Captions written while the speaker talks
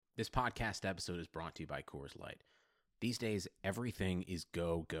This podcast episode is brought to you by Coors Light. These days, everything is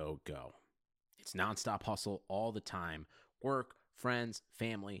go, go, go. It's nonstop hustle all the time. Work, friends,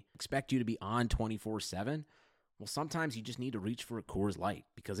 family expect you to be on 24/7. Well, sometimes you just need to reach for a Coors Light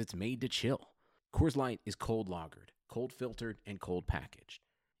because it's made to chill. Coors Light is cold lagered, cold filtered, and cold packaged.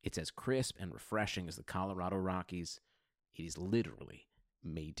 It's as crisp and refreshing as the Colorado Rockies. It is literally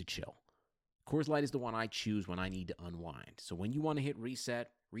made to chill. Coors Light is the one I choose when I need to unwind. So when you want to hit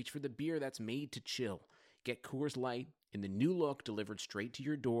reset, reach for the beer that's made to chill. Get Coors Light in the new look delivered straight to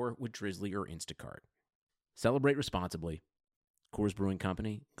your door with Drizzly or Instacart. Celebrate responsibly. Coors Brewing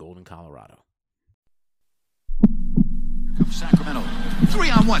Company, Golden, Colorado. Here comes Sacramento.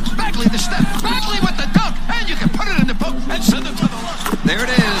 3-on-1. Bagley the step. Bagley with the dunk. And you can put it in the book and send it to the left. There it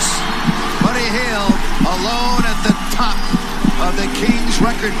is. Buddy Hield alone at the top of the Kings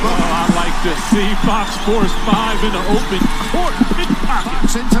record book. Oh, I like to see Fox force 5 in the open court.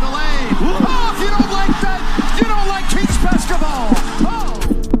 Fox into the lane. Oh, if you don't like that, you don't like Kings basketball. Oh.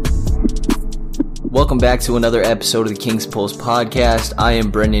 Welcome back to another episode of the Kings Pulse podcast. I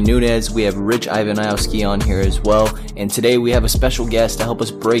am Brendan Nunez. We have Rich Ivanowski on here as well. And today we have a special guest to help us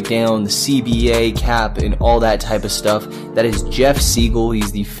break down the CBA, cap, and all that type of stuff. That is Jeff Siegel.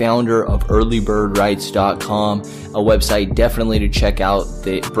 He's the founder of earlybirdrights.com, a website definitely to check out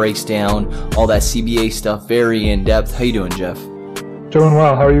that breaks down all that CBA stuff very in depth. How you doing, Jeff? Doing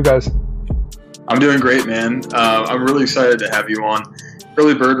well. How are you guys? I'm doing great, man. I'm really excited to have you on.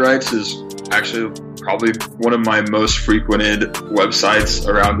 Early Bird Rights is actually probably one of my most frequented websites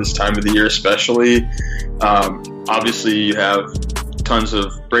around this time of the year, especially. Obviously, you have tons of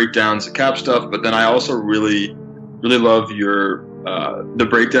breakdowns of cap stuff, but then I also really love your the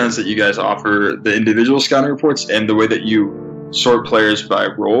breakdowns that you guys offer, the individual scouting reports, and the way that you sort players by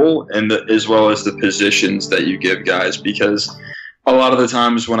role, and as well as the positions that you give guys. Because a lot of the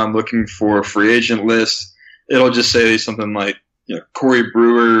times when I'm looking for a free agent list, it'll just say something like, Corey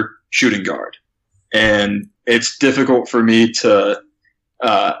Brewer, shooting guard. And it's difficult for me to,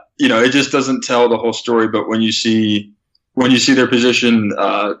 it just doesn't tell the whole story. But when you see their position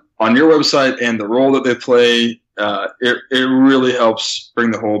on your website and the role that they play, it really helps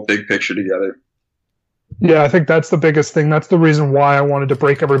bring the whole big picture together. Yeah, I think that's the biggest thing. That's the reason why I wanted to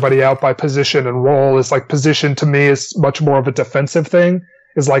break everybody out by position and role. Is like position to me is much more of a defensive thing.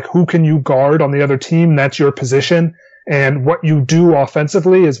 Is like who can you guard on the other team? That's your position. And what you do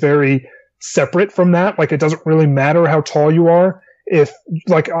offensively is very separate from that. Like, it doesn't really matter how tall you are. If,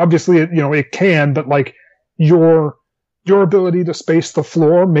 like, obviously, it can, but like your ability to space the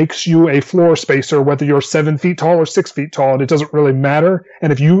floor makes you a floor spacer, whether you're 7 feet tall or 6 feet tall, and it doesn't really matter.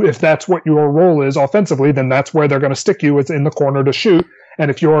 And if that's what your role is offensively, then that's where they're going to stick you. It's in the corner to shoot. And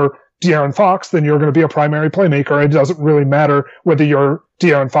if you're De'Aaron Fox, then you're going to be a primary playmaker. It doesn't really matter whether you're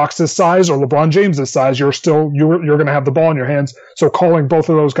De'Aaron Fox's size or LeBron James's size. You're going to have the ball in your hands. So calling both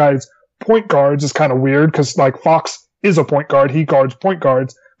of those guys point guards is kind of weird because like Fox is a point guard. He guards point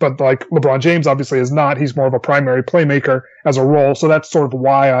guards, but like LeBron James obviously is not. He's more of a primary playmaker as a role. So that's sort of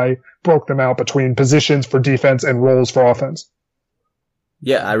why I broke them out between positions for defense and roles for offense.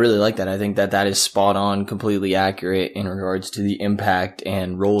 Yeah, I really like that. I think that is spot on, completely accurate in regards to the impact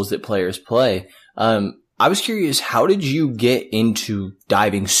and roles that players play. I was curious, how did you get into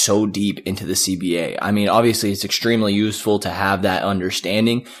diving so deep into the CBA? I mean, obviously it's extremely useful to have that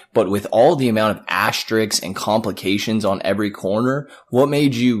understanding, but with all the amount of asterisks and complications on every corner, what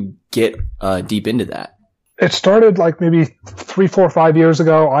made you get deep into that? It started like maybe 3, 4, 5 years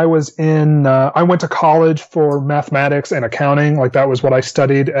ago. I went to college for mathematics and accounting. Like that was what I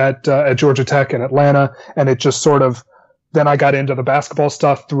studied at Georgia Tech in Atlanta. And it just sort of, then I got into the basketball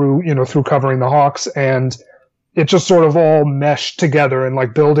stuff through covering the Hawks, and it just sort of all meshed together and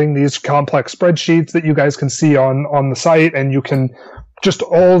like building these complex spreadsheets that you guys can see on the site. And you can just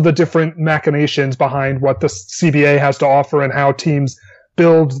all the different machinations behind what the CBA has to offer and how teams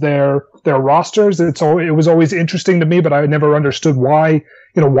build their rosters. It was always interesting to me, but I never understood why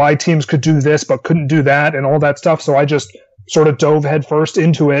teams could do this but couldn't do that and all that stuff. So I just sort of dove headfirst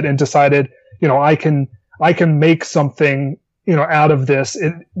into it and decided, I can make something, out of this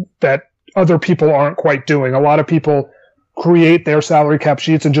that other people aren't quite doing. A lot of people create their salary cap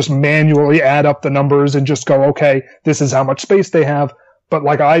sheets and just manually add up the numbers and just go, okay, this is how much space they have. But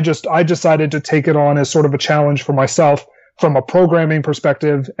like I decided to take it on as sort of a challenge for myself from a programming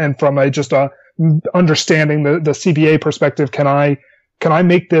perspective and from a understanding the CBA perspective. Can I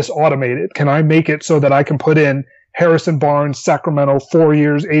make this automated? Can I make it so that I can put in Harrison Barnes, Sacramento, 4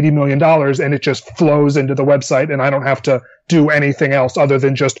 years, $80 million, and it just flows into the website and I don't have to do anything else other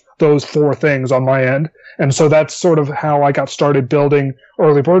than just those four things on my end. And so that's sort of how I got started building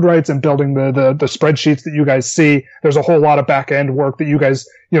early bird rights and building the spreadsheets that you guys see. There's a whole lot of back end work that you guys,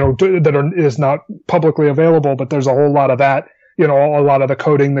 is not publicly available, but there's a whole lot of that, a lot of the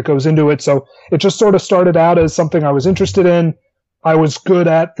coding that goes into it. So it just sort of started out as something I was interested in. I was good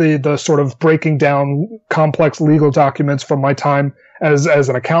at the sort of breaking down complex legal documents from my time as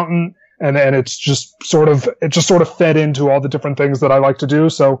an accountant. And it just sort of fed into all the different things that I like to do.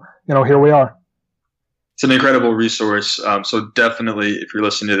 So, here we are. It's an incredible resource. So definitely, if you're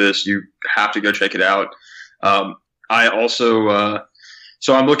listening to this, you have to go check it out. I also,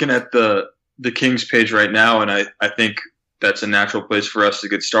 so I'm looking at the Kings page right now, and I think that's a natural place for us to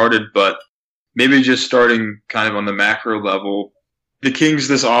get started. But maybe just starting kind of on the macro level, the Kings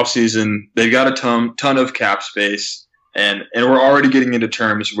this offseason, they've got a ton of cap space. And we're already getting into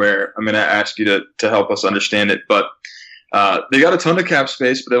terms where I'm going to ask you to help us understand it. But they got a ton of cap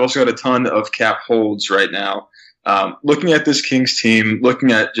space, but they've also got a ton of cap holds right now. Looking at this Kings team,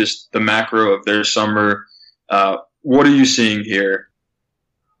 looking at just the macro of their summer, what are you seeing here?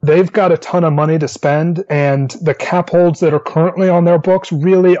 They've got a ton of money to spend, and the cap holds that are currently on their books,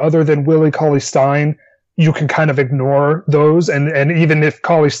 really, other than Willie Cauley-Stein, you can kind of ignore those. And even if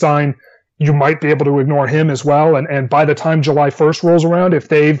Cauley-Stein, you might be able to ignore him as well. And by the time July 1st rolls around, if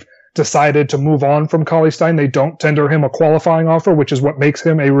they've decided to move on from Cauley-Stein, they don't tender him a qualifying offer, which is what makes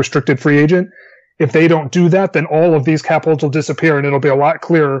him a restricted free agent. If they don't do that, then all of these cap holds will disappear, and it'll be a lot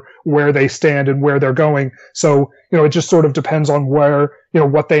clearer where they stand and where they're going. So, it just sort of depends on where,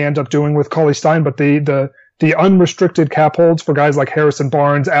 what they end up doing with Cauley-Stein. But the unrestricted cap holds for guys like Harrison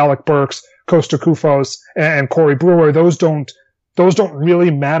Barnes, Alec Burks, Costa Koufos, and Corey Brewer, those don't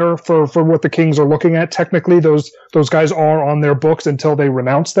really matter for what the Kings are looking at. Technically, those guys are on their books until they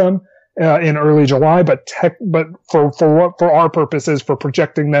renounce them in early July. But for our purposes, for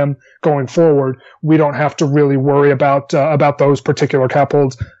projecting them going forward, we don't have to really worry about those particular cap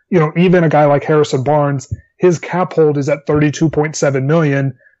holds. Even a guy like Harrison Barnes, his cap hold is at $32.7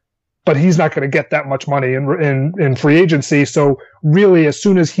 million, but he's not going to get that much money in free agency. So really, as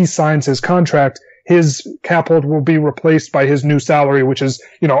soon as he signs his contract, his cap hold will be replaced by his new salary, which is,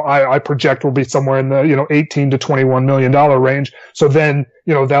 I project will be somewhere in the, 18 to $21 million range. So then,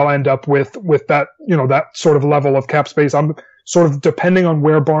 they'll end up with that, that sort of level of cap space. I'm sort of, depending on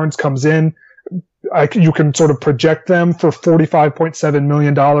where Barnes comes in, you can sort of project them for $45.7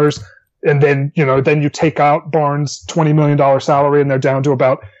 million. And then, then you take out Barnes' $20 million salary, and they're down to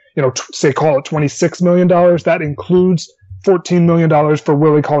about, say call it $26 million. That includes $14 million for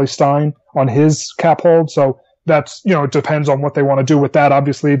Willie Cauley-Stein on his cap hold. So that's, it depends on what they want to do with that.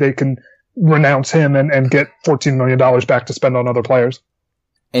 Obviously, they can renounce him and get $14 million back to spend on other players.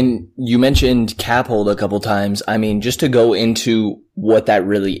 And you mentioned cap hold a couple times. I mean, just to go into what that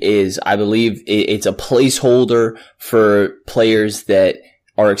really is, I believe it's a placeholder for players that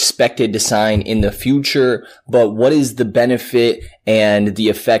are expected to sign in the future, but what is the benefit and the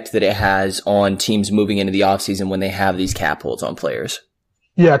effect that it has on teams moving into the offseason when they have these cap holds on players?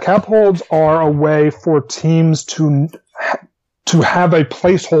 Yeah, cap holds are a way for teams to have a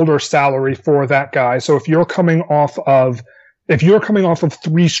placeholder salary for that guy. So if you're coming off of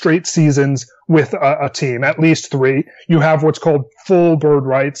 3 straight seasons with a team, at least 3, you have what's called full bird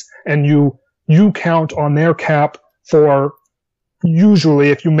rights, and you count on their cap for, usually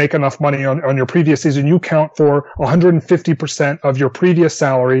if you make enough money on your previous season, you count for 150% of your previous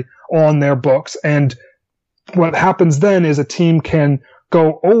salary on their books. And what happens then is a team can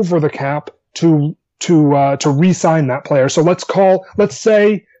go over the cap to re-sign that player. So let's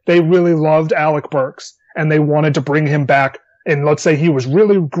say they really loved Alec Burks and they wanted to bring him back. And let's say he was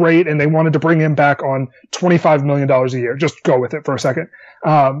really great and they wanted to bring him back on $25 million a year. Just go with it for a second.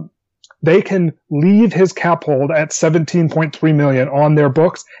 They can leave his cap hold at $17.3 million on their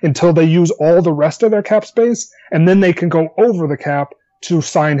books until they use all the rest of their cap space. And then they can go over the cap to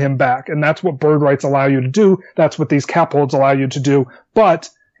sign him back. And that's what bird rights allow you to do. That's what these cap holds allow you to do. But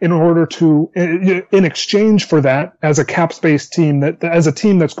in order to, in exchange for that, as a cap space team, as a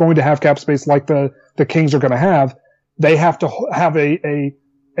team that's going to have cap space like the Kings are going to have, they have to have a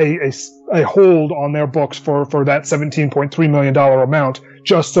hold on their books for that $17.3 million amount,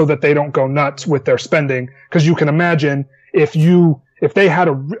 just so that they don't go nuts with their spending. Because you can imagine if they had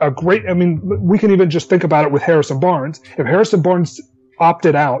a great, we can even just think about it with Harrison Barnes. If Harrison Barnes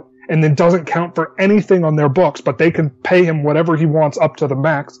opted out and then doesn't count for anything on their books, but they can pay him whatever he wants up to the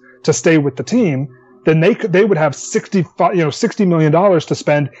max to stay with the team, then they would have $60 million to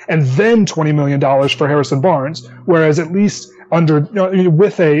spend and then $20 million for Harrison Barnes. Whereas at least under,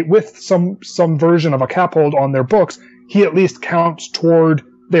 with some version of a cap hold on their books, he at least counts toward,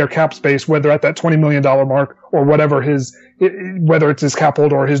 their cap space, whether at that $20 million mark or whether it's his cap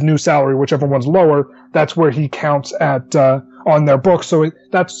hold or his new salary, whichever one's lower, that's where he counts at, on their books. So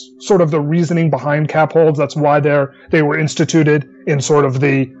that's sort of the reasoning behind cap holds. That's why they were instituted in sort of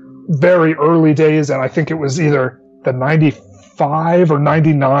the very early days. And I think it was either the 95 or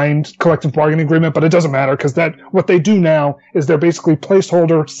 99 collective bargaining agreement, but it doesn't matter because what they do now is they're basically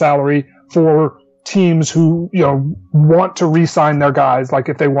placeholder salary for teams who, want to re-sign their guys. Like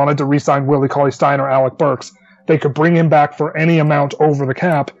if they wanted to re-sign Willie Cauley-Stein or Alec Burks, they could bring him back for any amount over the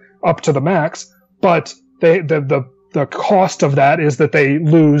cap up to the max. But the cost of that is that they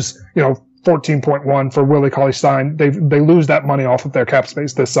lose, 14.1 for Willie Cauley-Stein. They lose that money off of their cap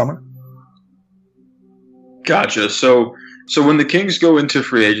space this summer. Gotcha. So when the Kings go into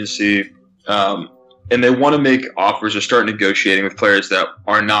free agency, and they want to make offers or start negotiating with players that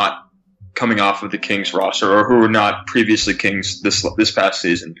are not coming off of the Kings roster or who were not previously Kings this past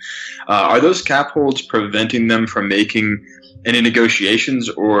season, are those cap holds preventing them from making any negotiations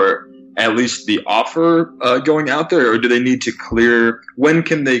or at least the offer going out there, or do they need to clear? When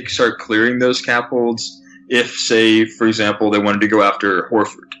can they start clearing those cap holds? If, say, for example, they wanted to go after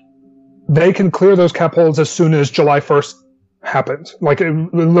Horford, they can clear those cap holds as soon as July 1st happens. Like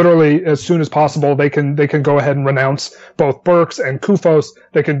literally as soon as possible, they can go ahead and renounce both Burks and Kufos.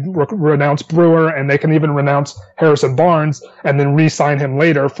 They can renounce Brewer, and they can even renounce Harrison Barnes and then re-sign him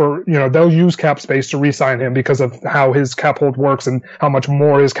later for, they'll use cap space to re-sign him because of how his cap hold works and how much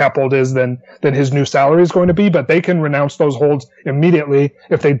more his cap hold is than his new salary is going to be. But they can renounce those holds immediately.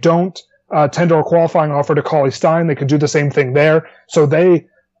 If they don't tender a qualifying offer to Cauley-Stein, they could do the same thing there. So they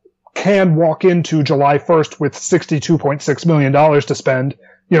can walk into July 1st with $62.6 million to spend,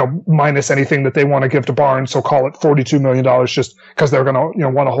 minus anything that they want to give to Barnes. So call it $42 million just because they're going to,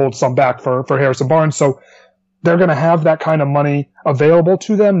 want to hold some back for Harrison Barnes. So they're going to have that kind of money available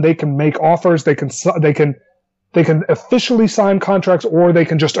to them. They can make offers. They can officially sign contracts, or they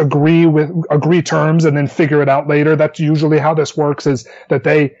can just agree terms and then figure it out later. That's usually how this works, is that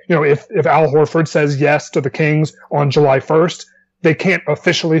they, if Al Horford says yes to the Kings on July 1st, they can't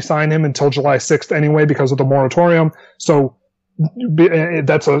officially sign him until July 6th anyway because of the moratorium. So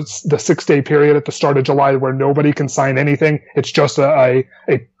that's the 6-day period at the start of July where nobody can sign anything. It's just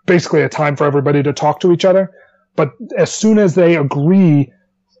basically a time for everybody to talk to each other. But as soon as they agree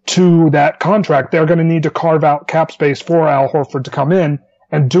to that contract, they're going to need to carve out cap space for Al Horford to come in.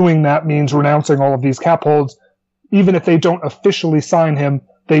 And doing that means renouncing all of these cap holds. Even if they don't officially sign him,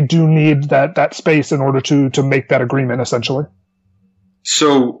 they do need that space in order to make that agreement, essentially.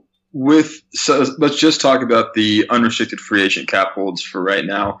 So let's just talk about the unrestricted free agent cap holds for right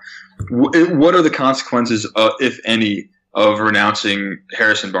now. What are the consequences, if any, of renouncing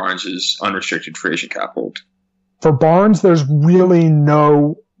Harrison Barnes' unrestricted free agent cap hold? For Barnes, there's really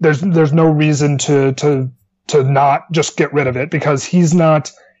no reason to not just get rid of it, because he's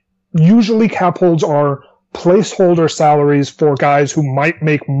not. Usually cap holds are placeholder salaries for guys who might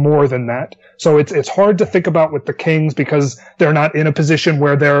make more than that. So it's hard to think about with the Kings because they're not in a position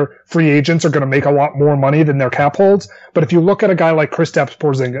where their free agents are going to make a lot more money than their cap holds. But if you look at a guy like Kristaps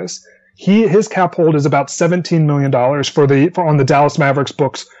Porzingis, his cap hold is about $17 million on the Dallas Mavericks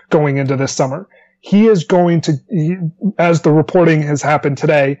books going into this summer. He is going to, as the reporting has happened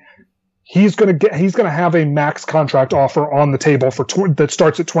today, he's going to have a max contract offer on the table that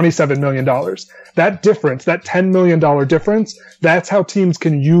starts at $27 million. That difference, that $10 million difference, that's how teams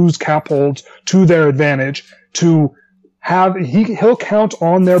can use cap holds to their advantage to have, he'll count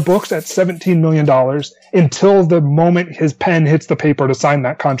on their books at $17 million until the moment his pen hits the paper to sign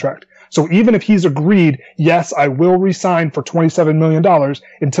that contract. So even if he's agreed, yes, I will re-sign for $27 million,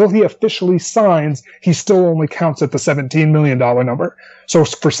 until he officially signs, he still only counts at the $17 million number. So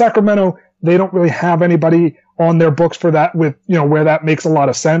for Sacramento, they don't really have anybody on their books for that where that makes a lot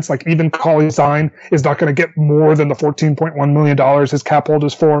of sense. Like even Cauley-Stein is not going to get more than the $14.1 million his cap hold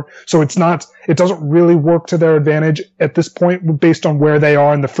is for. So it doesn't really work to their advantage at this point based on where they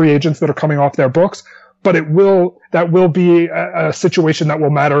are and the free agents that are coming off their books. But that will be a situation that will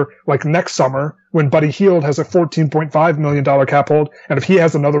matter like next summer when Buddy Hield has a $14.5 million cap hold. And if he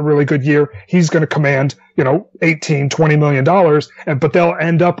has another really good year, he's going to command, $18-20 million. But they'll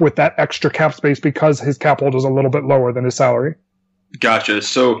end up with that extra cap space because his cap hold is a little bit lower than his salary. Gotcha.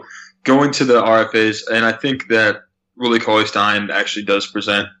 So going to the RFAs, and I think that Willie Cauley-Stein actually does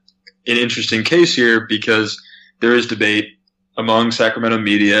present an interesting case here because there is debate among Sacramento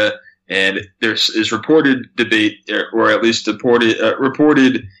media. And there is reported debate, or at least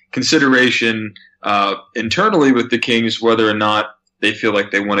reported consideration internally with the Kings, whether or not they feel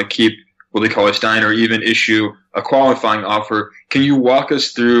like they want to keep Willie Cauley-Stein or even issue a qualifying offer. Can you walk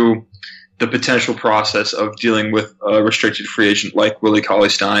us through the potential process of dealing with a restricted free agent like Willie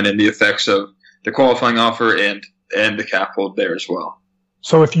Cauley-Stein and the effects of the qualifying offer and the cap hold there as well?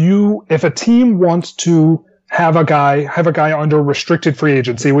 So if a team wants to have a guy under restricted free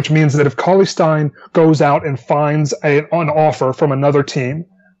agency, which means that if Cauley-Stein goes out and finds an offer from another team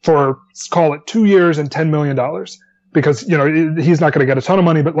for, let's call it 2 years and $10 million, because, he's not going to get a ton of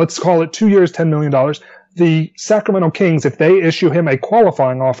money, but let's call it 2 years, $10 million. The Sacramento Kings, if they issue him a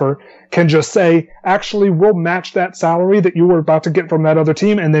qualifying offer, can just say, actually, we'll match that salary that you were about to get from that other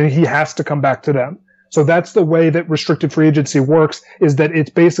team, and then he has to come back to them. So that's the way that restricted free agency works, is that it's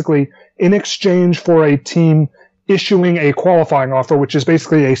basically in exchange for a team issuing a qualifying offer, which is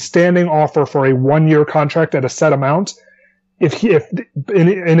basically a standing offer for a 1-year contract at a set amount. If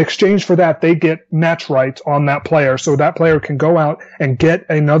in exchange for that, they get match rights on that player, so that player can go out and get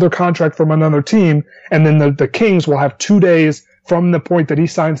another contract from another team, and then the Kings will have 2 days from the point that he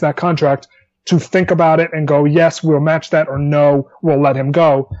signs that contract to think about it and go, yes, we'll match that, or no, we'll let him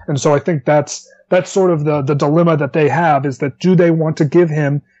go. And so I think that's sort of the dilemma that they have, is that do they want to give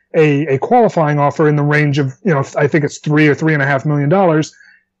him a qualifying offer in the range of, I think it's $3 or $3.5 million.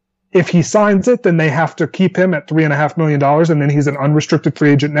 If he signs it, then they have to keep him at $3.5 million, and then he's an unrestricted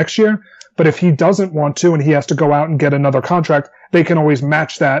free agent next year. But if he doesn't want to and he has to go out and get another contract, they can always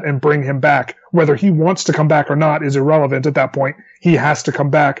match that and bring him back. Whether he wants to come back or not is irrelevant at that point. He has to come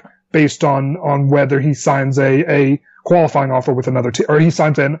back based on whether he signs a qualifying offer with another team, or he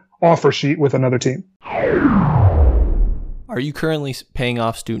signs an offer sheet with another team. Are you currently paying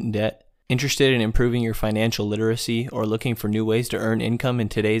off student debt? Interested in improving your financial literacy or looking for new ways to earn income in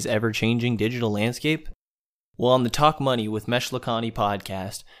today's ever-changing digital landscape? Well, on the Talk Money with Mesh Lakhani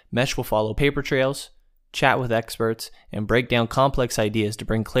podcast, Mesh will follow paper trails, chat with experts, and break down complex ideas to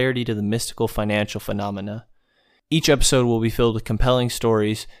bring clarity to the mystical financial phenomena. Each episode will be filled with compelling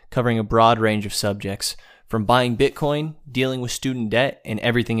stories covering a broad range of subjects, from buying Bitcoin, dealing with student debt, and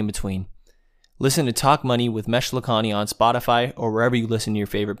everything in between. Listen to Talk Money with Mesh Lakhani on Spotify or wherever you listen to your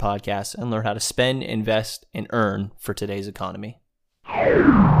favorite podcasts, and learn how to spend, invest, and earn for today's economy.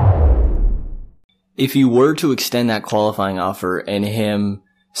 If you were to extend that qualifying offer and him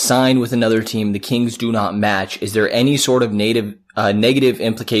sign with another team, the Kings do not match, is there any sort of negative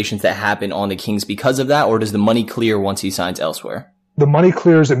implications that happen on the Kings because of that, or does the money clear once he signs elsewhere? The money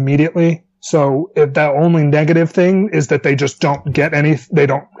clears immediately. So if the only negative thing is that they just don't get they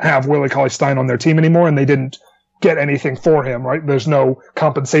don't have Willie Cauley-Stein on their team anymore, and they didn't get anything for him, right? There's no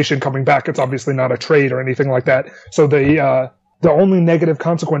compensation coming back. It's obviously not a trade or anything like that. So the only negative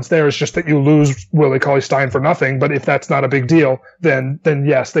consequence there is just that you lose Willie Cauley-Stein for nothing. But if that's not a big deal, then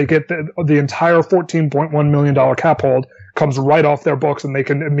yes, they get the entire $14.1 million cap hold comes right off their books, and they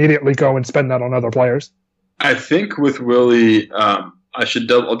can immediately go and spend that on other players. I think with Willie,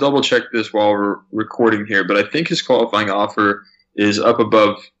 I'll double check this while we're recording here, but I think his qualifying offer is up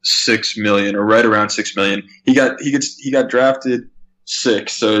above $6 million, or right around $6 million. He got drafted 6th,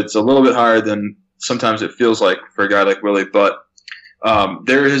 so it's a little bit higher than sometimes it feels like for a guy like Willie. But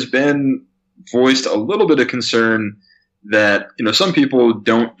there has been voiced a little bit of concern that some people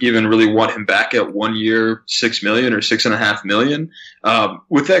don't even really want him back at 1 year, $6 million or $6.5 million.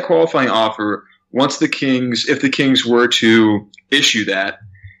 With that qualifying offer, if the Kings were to issue that,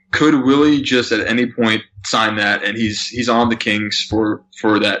 could Willie just at any point sign that, and he's on the Kings for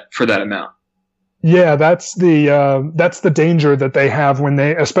that amount? Yeah, that's the danger that they have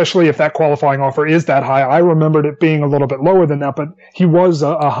especially if that qualifying offer is that high. I remembered it being a little bit lower than that, but he was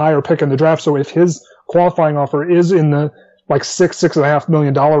a higher pick in the draft. So if his qualifying offer is in the $6.5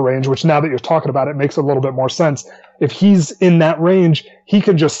 million range, which now that you're talking about it makes a little bit more sense. If he's in that range, he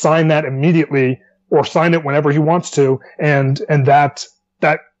can just sign that immediately or sign it whenever he wants to, and that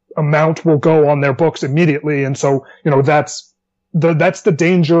amount will go on their books immediately. And so, that's the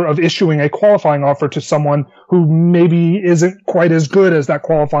danger of issuing a qualifying offer to someone who maybe isn't quite as good as that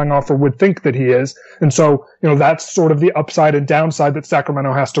qualifying offer would think that he is. And so, that's sort of the upside and downside that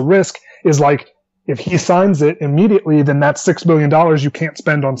Sacramento has to risk, is like, if he signs it immediately, then that's $6 million you can't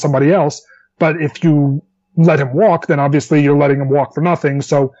spend on somebody else. But if you let him walk, then obviously you're letting him walk for nothing.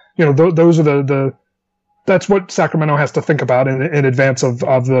 So, those are that's what Sacramento has to think about in advance of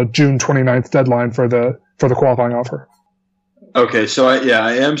the June 29th deadline for the qualifying offer. Okay, so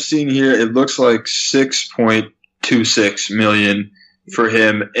I am seeing here, it looks like $6.26 million for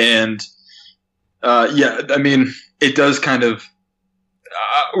him. And it does kind of,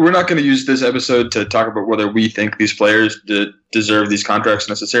 we're not going to use this episode to talk about whether we think these players deserve these contracts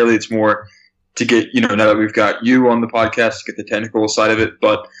necessarily. It's more to get, now that we've got you on the podcast, to get the technical side of it.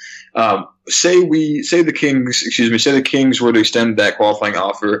 But Say the Kings were to extend that qualifying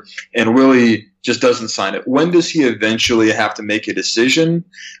offer and Willie just doesn't sign it. When does he eventually have to make a decision?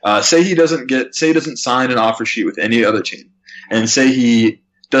 Say he doesn't sign an offer sheet with any other team, and say he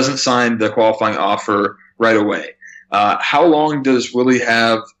doesn't sign the qualifying offer right away. How long does Willie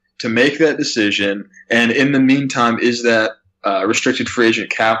have to make that decision? And in the meantime, is that restricted free agent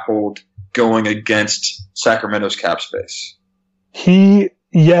cap hold going against Sacramento's cap space?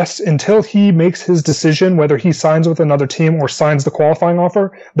 Yes, until he makes his decision whether he signs with another team or signs the qualifying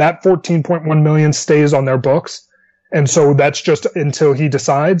offer, that $14.1 million stays on their books. And so that's just until he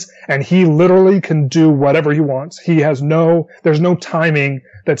decides, and he literally can do whatever he wants. There's no timing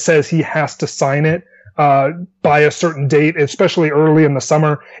that says he has to sign it by a certain date, especially early in the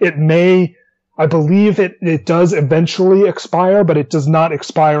summer. I believe it does eventually expire, but it does not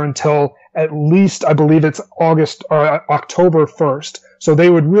expire until at least, I believe it's August or October 1st. So they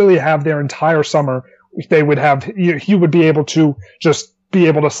would really have their entire summer. He would be able to just be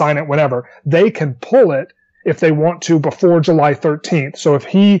able to sign it whenever. They can pull it if they want to before July 13th. So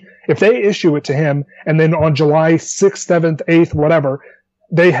if they issue it to him and then on July 6th, 7th, 8th, whatever,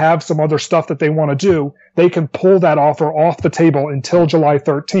 they have some other stuff that they want to do, they can pull that offer off the table until July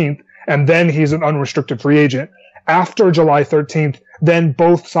 13th, and then he's an unrestricted free agent. After July 13th, then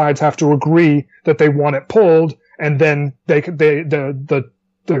both sides have to agree that they want it pulled, and then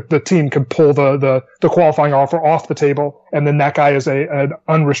the team can pull the qualifying offer off the table, and then that guy is an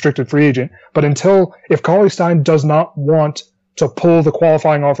unrestricted free agent. But if Cauley-Stein does not want to pull the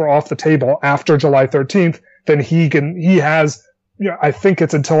qualifying offer off the table after July 13th, then he has, I think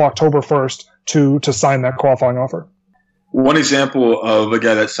it's until October 1st to sign that qualifying offer. One example of a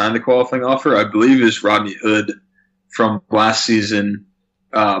guy that signed the qualifying offer, I believe, is Rodney Hood from last season.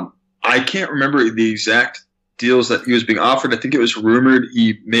 I can't remember the exact deals that he was being offered. I think it was rumored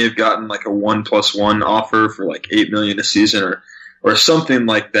he may have gotten like a 1+1 offer for like $8 million a season or something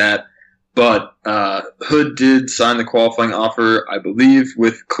like that. But Hood did sign the qualifying offer, I believe,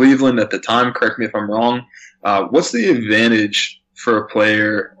 with Cleveland at the time. Correct me if I'm wrong. What's the advantage for a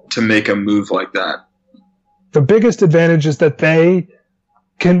player to make a move like that? The biggest advantage is that they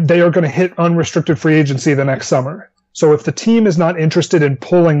are going to hit unrestricted free agency the next summer. So if the team is not interested in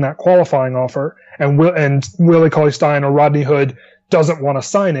pulling that qualifying offer and Willie Cauley-Stein or Rodney Hood doesn't want to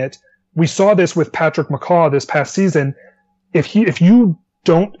sign it, we saw this with Patrick McCaw this past season. If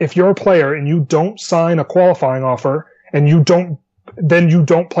you're a player and you don't sign a qualifying offer and you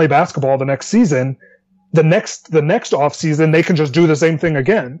don't play basketball the next season, the next off season they can just do the same thing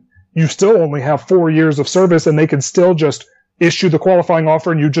again. You still only have 4 years of service, and they can still just issue the qualifying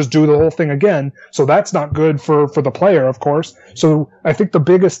offer and you just do the whole thing again. So that's not good for the player, of course. So I think the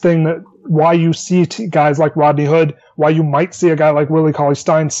biggest thing why you see guys like Rodney Hood, why you might see a guy like Willie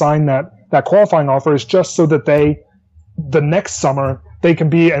Cauley-Stein sign that qualifying offer is just so that the next summer, they can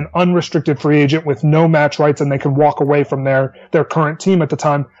be an unrestricted free agent with no match rights and they can walk away from their current team at the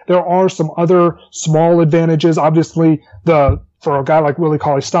time. There are some other small advantages. Obviously, for a guy like Willie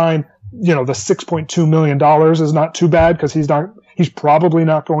Cauley-Stein, the $6.2 million is not too bad because he's probably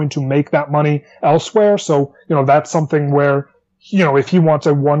not going to make that money elsewhere. So, that's something where, if he wants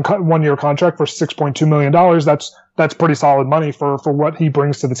a one year contract for $6.2 million, that's pretty solid money for what he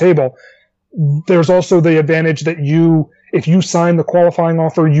brings to the table. There's also the advantage that if you sign the qualifying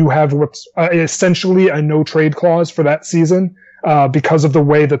offer, you have what's essentially a no trade clause for that season, because of the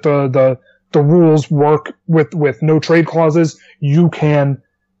way that the rules work with no trade clauses. You can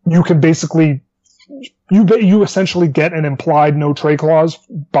basically, you essentially get an implied no trade clause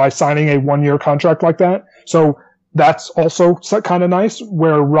by signing a 1 year contract like that. So that's also kind of nice,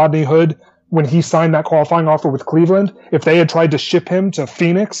 where Rodney Hood, when he signed that qualifying offer with Cleveland, if they had tried to ship him to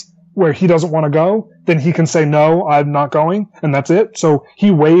Phoenix where he doesn't want to go, then he can say, no, I'm not going, and that's it. So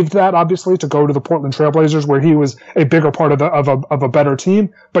he waived that, obviously, to go to the Portland Trailblazers, where he was a bigger part of a better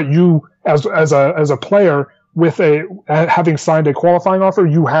team. But you, as a player, having signed a qualifying offer,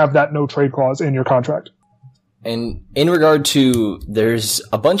 you have that no trade clause in your contract. And in regard to, there's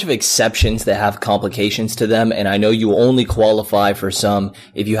a bunch of exceptions that have complications to them, and I know you only qualify for some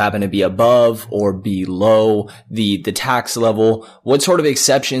if you happen to be above or below the tax level. What sort of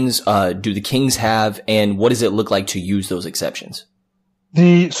exceptions do the Kings have, and what does it look like to use those exceptions?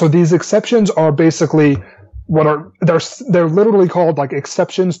 So these exceptions are basically they're literally called like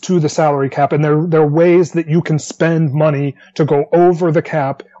exceptions to the salary cap, and they're ways that you can spend money to go over the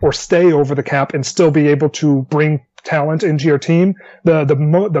cap or stay over the cap and still be able to bring talent into your team.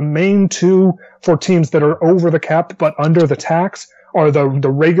 The main two for teams that are over the cap but under the tax are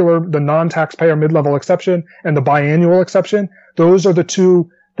the non-taxpayer mid-level exception and the biannual exception. Those are the two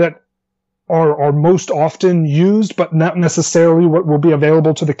that are most often used, but not necessarily what will be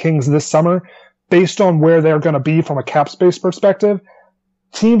available to the Kings this summer, based on where they're going to be from a cap space perspective.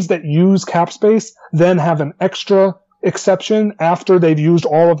 Teams that use cap space then have an extra exception after they've used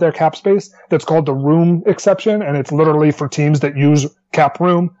all of their cap space that's called the room exception, and it's literally for teams that use cap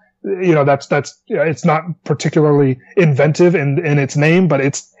room. That's it's not particularly inventive in its name, but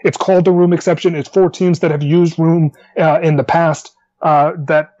it's called the room exception. It's for teams that have used room in the past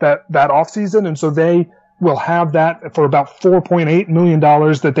that off season, and so they will have that for about $4.8 million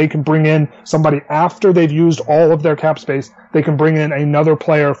that they can bring in somebody after they've used all of their cap space. They can bring in another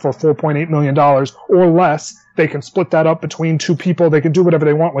player for $4.8 million or less. They can split that up between two people. They can do whatever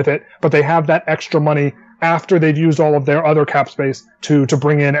they want with it, but they have that extra money after they've used all of their other cap space to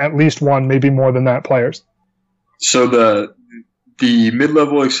bring in at least one, maybe more than that, players. So the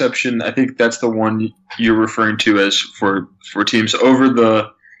mid-level exception, I think that's the one you're referring to as for teams over the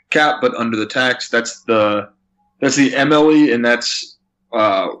cap but under the tax. That's the MLE, and that's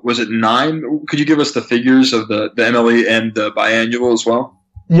was it 9? Could you give us the figures of the MLE and the biannual as well?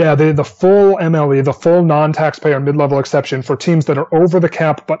 Yeah, the full MLE, the full non-taxpayer mid-level exception for teams that are over the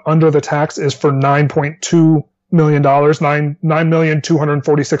cap but under the tax is for $9.2 million.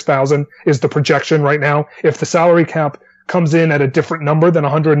 $9,246,000 is the projection right now. If the salary cap comes in at a different number than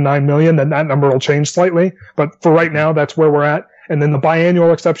 $109 million, then that number will change slightly. But for right now, that's where we're at. And then the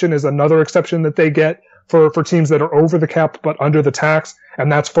biannual exception is another exception that they get for teams that are over the cap but under the tax,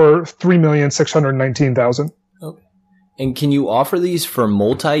 and that's for $3,619,000. Okay. And can you offer these for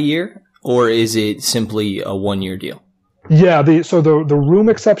multi-year, or is it simply a one-year deal? Yeah, the room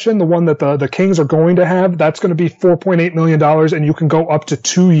exception, the one that the Kings are going to have, that's going to be $4.8 million, and you can go up to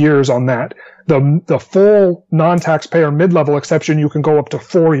 2 years on that. The full non-taxpayer mid-level exception, you can go up to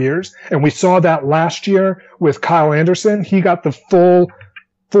 4 years. And we saw that last year with Kyle Anderson. He got the full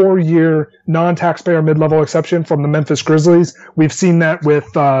 4-year non-taxpayer mid-level exception from the Memphis Grizzlies. We've seen that with,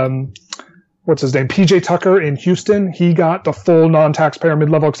 what's his name? PJ Tucker in Houston. He got the full non-taxpayer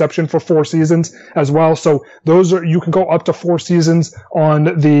mid-level exception for 4 seasons as well. So you can go up to 4 seasons on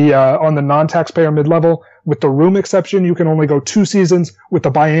the non-taxpayer mid-level. With the room exception, you can only go 2 seasons. With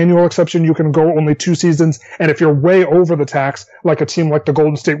the biannual exception, you can go only 2 seasons. And if you're way over the tax, like a team like the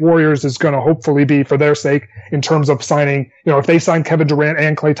Golden State Warriors is going to hopefully be for their sake in terms of signing, if they sign Kevin Durant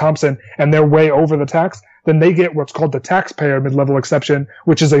and Klay Thompson and they're way over the tax, then they get what's called the taxpayer mid-level exception,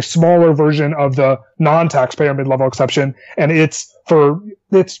 which is a smaller version of the non-taxpayer mid-level exception. And it's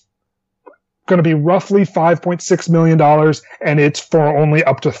going to be roughly $5.6 million, and it's for only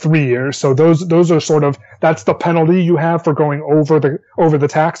up to 3 years. So those are that's the penalty you have for going over the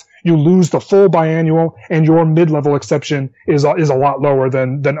tax. You lose the full biannual, and your mid-level exception is a lot lower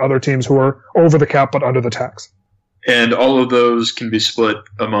than other teams who are over the cap but under the tax. And all of those can be split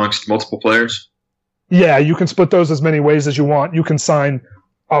amongst multiple players? Yeah, you can split those as many ways as you want. You can sign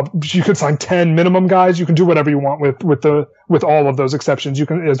 10 minimum guys. You can do whatever you want with all of those exceptions. You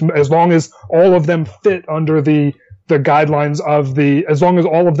can, as long as all of them fit under the guidelines of as long as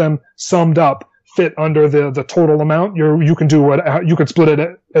all of them summed up fit under the total amount, you can split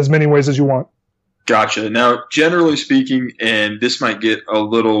it as many ways as you want. Gotcha. Now, generally speaking, and this might get a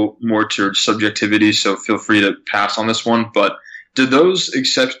little more to subjectivity, so feel free to pass on this one, but do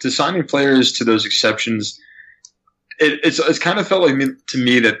signing players to those exceptions, it's kind of felt like to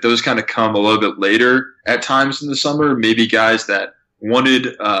me that those kind of come a little bit later at times in the summer. Maybe guys that wanted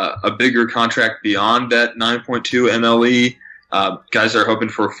a bigger contract beyond that 9.2 MLE, guys that are hoping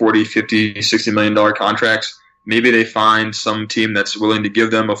for 40, 50, $60 million contracts. Maybe they find some team that's willing to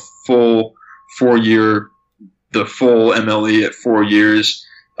give them a full 4-year, the full MLE at 4 years.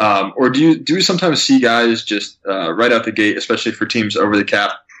 Or do you sometimes see guys just right out the gate, especially for teams over the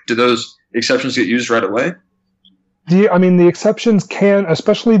cap? Do those exceptions get used right away? The exceptions can,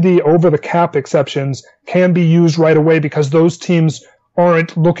 especially the over the cap exceptions, can be used right away because those teams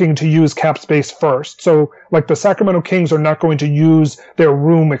aren't looking to use cap space first. So, like the Sacramento Kings are not going to use their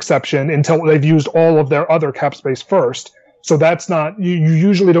room exception until they've used all of their other cap space first. So that's not, you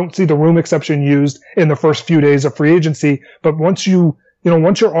usually don't see the room exception used in the first few days of free agency. But once you're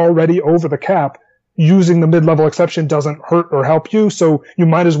already over the cap, using the mid-level exception doesn't hurt or help you. So you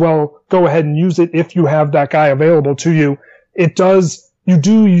might as well go ahead and use it if you have that guy available to you. You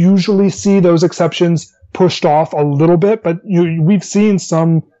do usually see those exceptions pushed off a little bit, but we've seen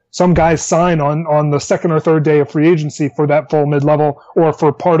some guys sign on the second or third day of free agency for that full mid-level or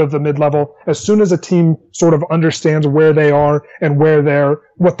for part of the mid-level. As soon as a team sort of understands where they are and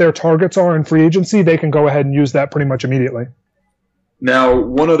what their targets are in free agency, they can go ahead and use that pretty much immediately. Now,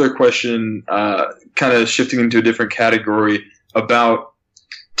 one other question, kind of shifting into a different category about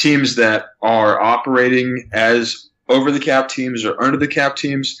teams that are operating as over the cap teams or under the cap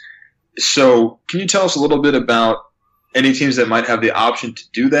teams. So can you tell us a little bit about any teams that might have the option to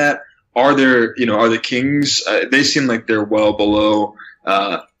do that? Are the Kings, they seem like they're well below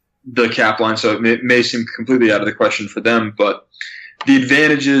the cap line, so it may seem completely out of the question for them, but the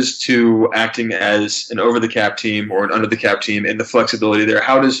advantages to acting as an over the cap team or an under the cap team and the flexibility there,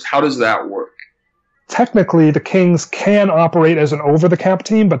 how does that work? Technically, the Kings can operate as an over the cap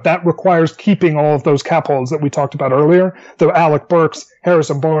team, but that requires keeping all of those cap holds that we talked about earlier. The Alec Burks,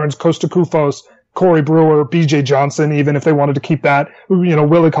 Harrison Barnes, Costa Koufos, Corey Brewer, BJ Johnson, even if they wanted to keep that,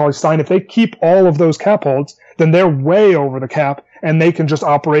 Willie Cauley-Stein, if they keep all of those cap holds, then they're way over the cap and they can just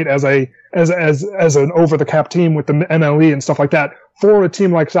operate as an over the cap team with the MLE and stuff like that. For a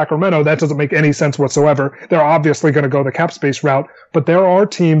team like Sacramento, that doesn't make any sense whatsoever. They're obviously going to go the cap space route, but there are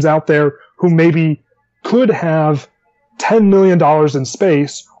teams out there who maybe could have $10 million in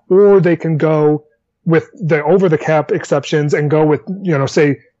space, or they can go with the over the cap exceptions and go with,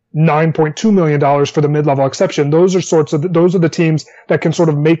 say $9.2 million for the mid-level exception. Those are the teams that can sort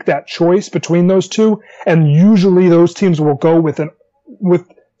of make that choice between those two. And usually those teams will go with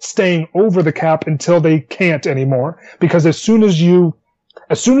staying over the cap until they can't anymore. Because as soon as you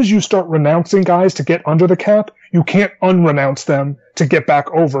start renouncing guys to get under the cap, you can't unrenounce them to get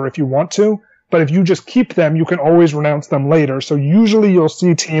back over if you want to. But if you just keep them, you can always renounce them later. So usually you'll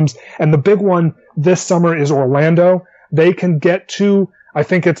see teams, and the big one this summer is Orlando. They can get to, I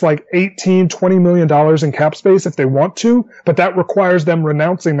think it's like $18-20 million in cap space if they want to, but that requires them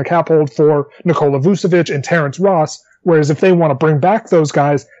renouncing the cap hold for Nikola Vucevic and Terrence Ross. Whereas if they want to bring back those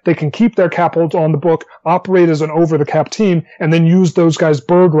guys, they can keep their cap holds on the book, operate as an over the cap team, and then use those guys'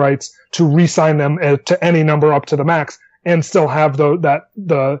 bird rights to re-sign them to any number up to the max, and still have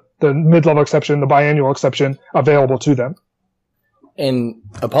the mid-level exception, the biannual exception available to them. And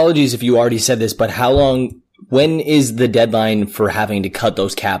apologies if you already said this, but when is the deadline for having to cut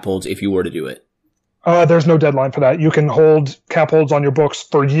those cap holds if you were to do it? There's no deadline for that. You can hold cap holds on your books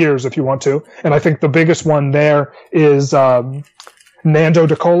for years if you want to. And I think the biggest one there is Nando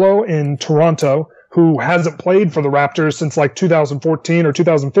De Colo in Toronto, who hasn't played for the Raptors since like 2014 or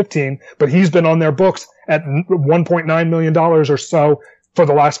 2015, but he's been on their books at $1.9 million or so for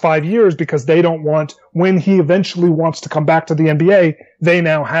the last 5 years, because they don't want, when he eventually wants to come back to the NBA, they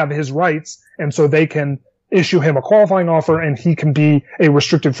now have his rights, and so they can issue him a qualifying offer and he can be a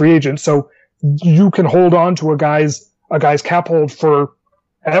restricted free agent. So you can hold on to a guy's cap hold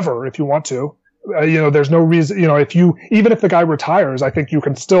forever if you want to. There's no reason, even if the guy retires, I think you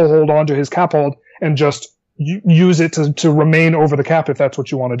can still hold on to his cap hold and just use it to remain over the cap if that's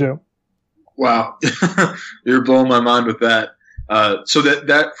what you want to do. Wow. You're blowing my mind with that. So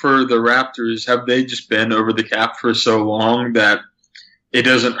that for the Raptors, have they just been over the cap for so long that it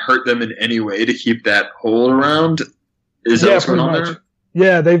doesn't hurt them in any way to keep that hold around? Is that what's going on there?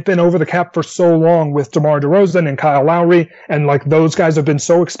 Yeah, they've been over the cap for so long with DeMar DeRozan and Kyle Lowry, and like those guys have been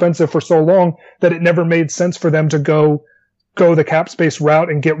so expensive for so long that it never made sense for them to go the cap space route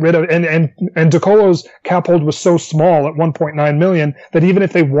and get rid of and DeColo's cap hold was so small at 1.9 million that even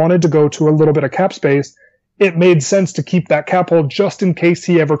if they wanted to go to a little bit of cap space, it made sense to keep that cap hold just in case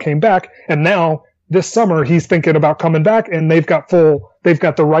he ever came back. And now this summer he's thinking about coming back, and they've got the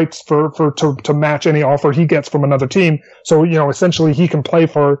rights to match any offer he gets from another team. So, essentially he can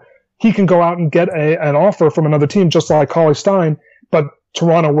go out and get an offer from another team just like Cauley-Stein, but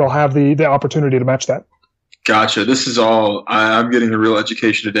Toronto will have the opportunity to match that. Gotcha. This is all, I'm getting a real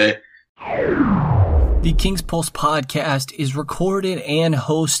education today. The King's Pulse podcast is recorded and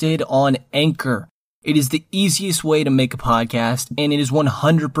hosted on Anchor. It is the easiest way to make a podcast, and it is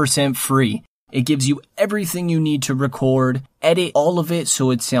 100% free. It gives you everything you need to record, edit all of it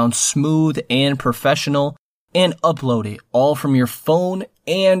so it sounds smooth and professional, and upload it all from your phone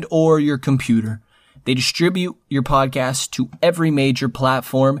and or your computer. They distribute your podcast to every major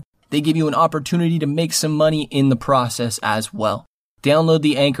platform. They give you an opportunity to make some money in the process as well. Download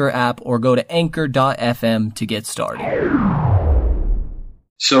the Anchor app or go to anchor.fm to get started.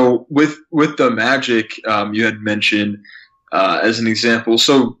 So with the Magic, you had mentioned as an example,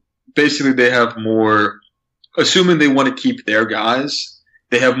 so basically they have more, assuming they want to keep their guys,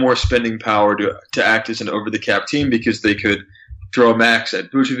 they have more spending power to act as an over-the-cap team because they could throw a max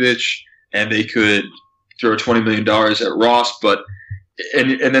at Vucevic and they could throw $20 million at Ross,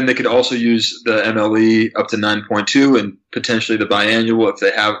 and then they could also use the MLE up to 9.2 and potentially the biannual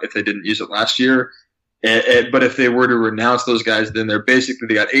if they didn't use it last year. But if they were to renounce those guys, then they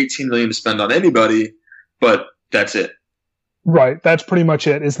got $18 million to spend on anybody, but that's it. Right. That's pretty much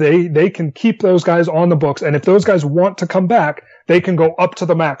it, is they can keep those guys on the books. And if those guys want to come back, they can go up to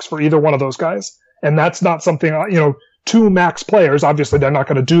the max for either one of those guys. And that's not something, two max players, obviously they're not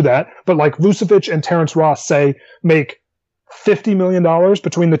going to do that. But like Vucevic and Terrence Ross, say, make $50 million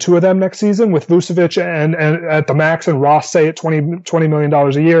between the two of them next season, with Vucevic and at the max and Ross, say, at $20 million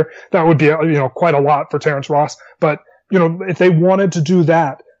a year. That would be, quite a lot for Terrence Ross. But, if they wanted to do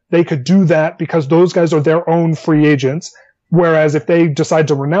that, they could do that because those guys are their own free agents. Whereas if they decide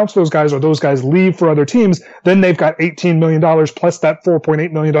to renounce those guys or those guys leave for other teams, then they've got $18 million plus that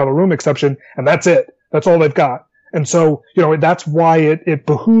 $4.8 million room exception, and that's it. That's all they've got. And so, that's why it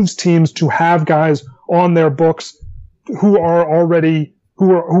behooves teams to have guys on their books who are already,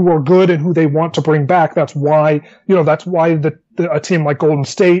 who are good and who they want to bring back. That's why, a team like Golden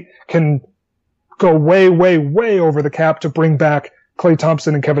State can go way, way, way over the cap to bring back Klay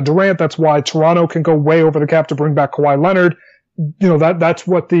Thompson and Kevin Durant. That's why Toronto can go way over the cap to bring back Kawhi Leonard. That's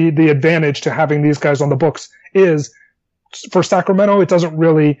what the advantage to having these guys on the books is. For Sacramento, it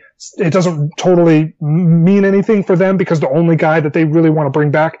doesn't totally mean anything for them because the only guy that they really want to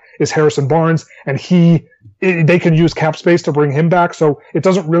bring back is Harrison Barnes, and they can use cap space to bring him back. So it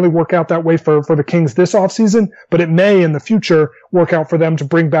doesn't really work out that way for the Kings this offseason, but it may in the future work out for them to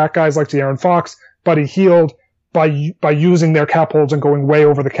bring back guys like De'Aaron Fox, Buddy Hield, by using their cap holds and going way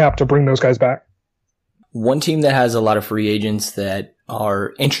over the cap to bring those guys back. One team that has a lot of free agents that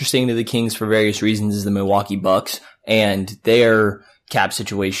are interesting to the Kings for various reasons is the Milwaukee Bucks, and their cap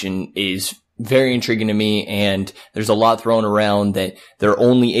situation is very intriguing to me, and there's a lot thrown around that they're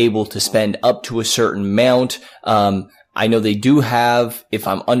only able to spend up to a certain amount. I know they do have, if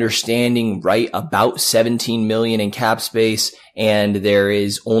I'm understanding right, about $17 million in cap space, and there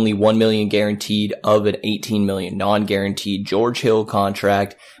is only $1 million guaranteed of an $18 million non-guaranteed George Hill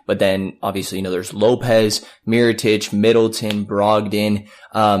contract. But then obviously, there's Lopez, Mirotic, Middleton, Brogdon.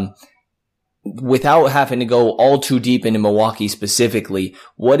 Without having to go all too deep into Milwaukee specifically,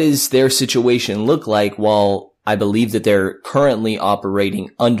 what does their situation look like while I believe that they're currently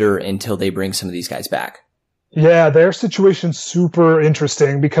operating under until they bring some of these guys back? Yeah, their situation's super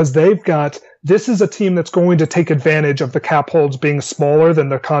interesting because this is a team that's going to take advantage of the cap holds being smaller than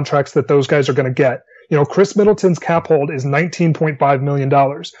the contracts that those guys are going to get. Chris Middleton's cap hold is $19.5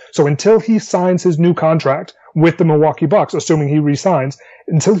 million. So until he signs his new contract with the Milwaukee Bucks, assuming he re-signs,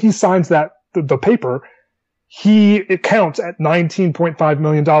 until he signs the paper, it counts at $19.5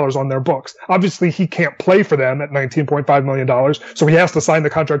 million on their books. Obviously, he can't play for them at $19.5 million, so he has to sign the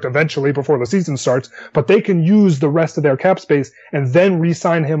contract eventually before the season starts, but they can use the rest of their cap space and then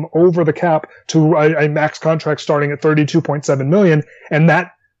re-sign him over the cap to a max contract starting at $32.7 million, and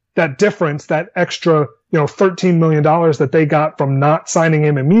that difference, that extra, $13 million that they got from not signing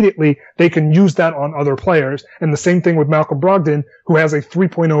him immediately, they can use that on other players. And the same thing with Malcolm Brogdon, who has a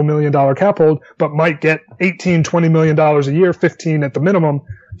 $3.0 million cap hold, but might get $18, $20 million a year, 15 at the minimum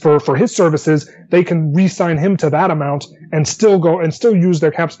for his services. They can re-sign him to that amount and still use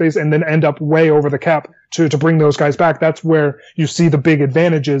their cap space and then end up way over the cap to bring those guys back. That's where you see the big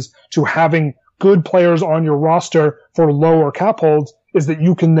advantages to having good players on your roster for lower cap holds, is that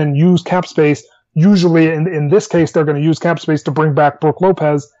you can then use cap space. Usually in this case, they're going to use cap space to bring back Brook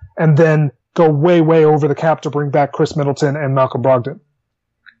Lopez and then go way, way over the cap to bring back Chris Middleton and Malcolm Brogdon.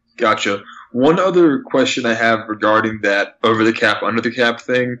 Gotcha. One other question I have regarding that over the cap, under the cap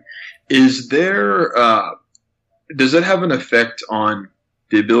thing is does that have an effect on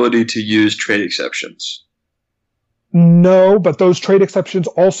the ability to use trade exceptions? No, but those trade exceptions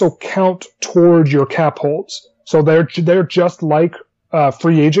also count toward your cap holds. So they're just like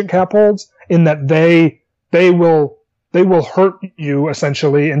free agent cap holds in that they will hurt you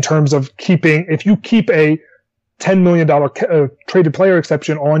essentially in terms of if you keep a $10 million traded player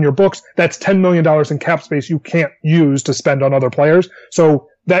exception on your books, that's $10 million in cap space you can't use to spend on other players. So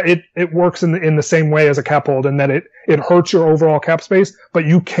that it works in the same way as a cap hold, and that it hurts your overall cap space, but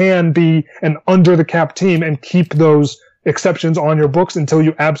you can be an under the cap team and keep those exceptions on your books until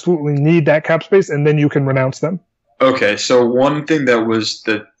you absolutely need that cap space, and then you can renounce them. Okay, so one thing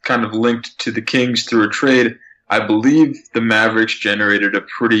that kind of linked to the Kings through a trade, I believe the Mavericks generated a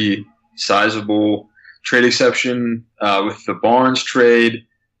pretty sizable trade exception with the Barnes trade,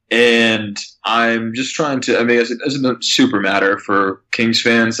 and I'm just trying to, it doesn't super matter for Kings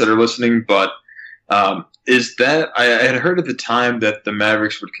fans that are listening, but is that, I had heard at the time that the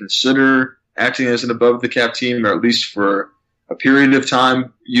Mavericks would consider acting as an above the cap team, or at least for a period of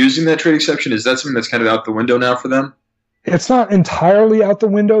time using that trade exception. Is that something that's kind of out the window now for them? It's not entirely out the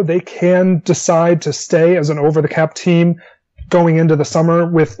window. They can decide to stay as an over the cap team going into the summer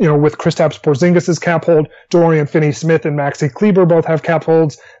with Kristaps Porzingis' cap hold, Dorian Finney-Smith and Maxi Kleber both have cap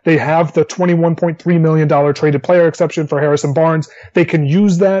holds. They have the $21.3 million traded player exception for Harrison Barnes. They can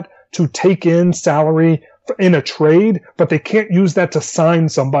use that to take in salary in a trade, but they can't use that to sign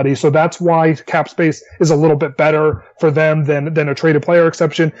somebody. So that's why cap space is a little bit better for them than a traded player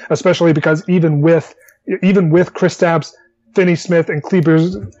exception, especially because even with Kristaps, Finney-Smith, and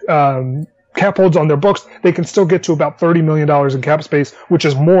Kleber's cap holds on their books, they can still get to about $30 million in cap space, which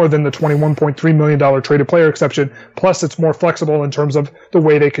is more than the $21.3 million traded player exception. Plus, it's more flexible in terms of the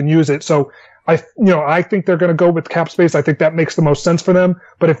way they can use it. So I think they're going to go with cap space. I think that makes the most sense for them.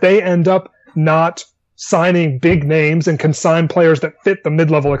 But if they end up not signing big names and can sign players that fit the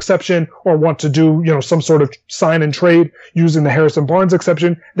mid-level exception or want to do, some sort of sign and trade using the Harrison Barnes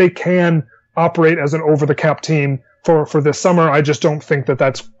exception, they can operate as an over-the-cap team for this summer. I just don't think that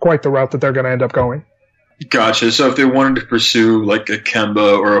that's quite the route that they're going to end up going. Gotcha. So if they wanted to pursue like a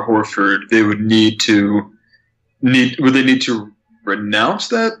Kemba or a Horford, they would need to renounce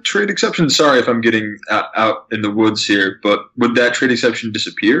that trade exception? Sorry if I'm getting out in the woods here, but would that trade exception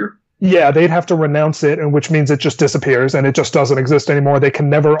disappear? Yeah, they'd have to renounce it, and which means it just disappears and it just doesn't exist anymore. They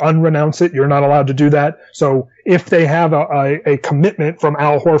can never unrenounce it. You're not allowed to do that. So if they have a commitment from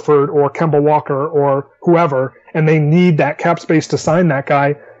Al Horford or Kemba Walker or whoever, and they need that cap space to sign that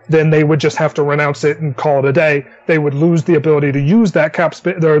guy, then they would just have to renounce it and call it a day. They would lose the ability to use that cap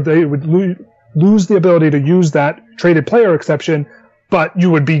space, or they would lose the ability to use that traded player exception, but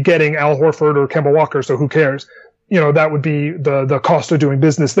you would be getting Al Horford or Kemba Walker, so who cares? That would be the cost of doing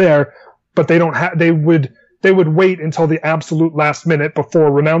business there, but they would wait until the absolute last minute before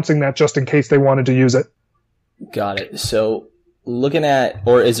renouncing that just in case they wanted to use it. Got it. So looking at,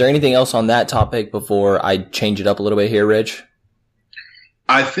 or is there anything else on that topic before I change it up a little bit here, Rich?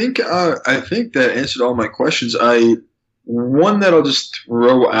 I think that answered all my questions. One that I'll just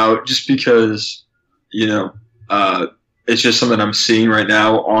throw out just because, it's just something I'm seeing right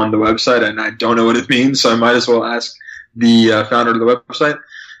now on the website, and I don't know what it means, so I might as well ask the founder of the website.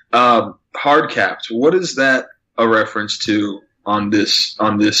 Hard caps. What is that a reference to on this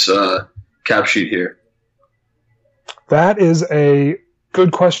cap sheet here? That is a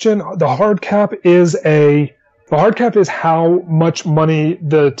good question. The hard cap is how much money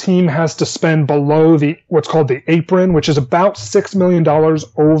the team has to spend below what's called the apron, which is about $6 million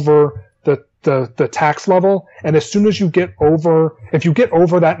over the tax level. And as soon as if you get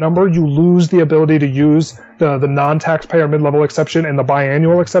over that number, you lose the ability to use the non-taxpayer mid-level exception and the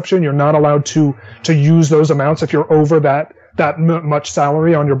biannual exception. You're not allowed to use those amounts if you're over that much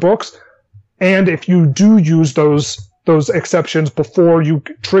salary on your books. And if you do use those exceptions before you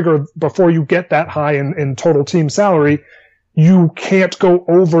get that high in total team salary, you can't go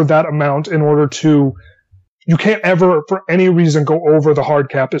over that amount you can't ever, for any reason, go over the hard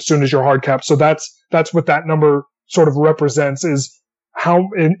cap as soon as you're hard capped. So that's what that number sort of represents, is how,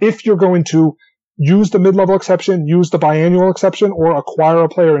 and if you're going to use the mid-level exception, use the biannual exception, or acquire a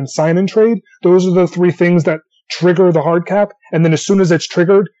player in sign and trade, those are the three things that trigger the hard cap. And then as soon as it's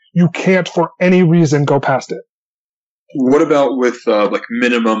triggered, you can't for any reason go past it. What about with like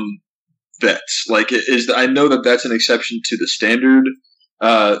minimum vets? Like, I know that that's an exception to the standard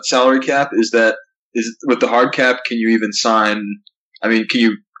salary cap. Is with the hard cap, can you even sign? I mean, can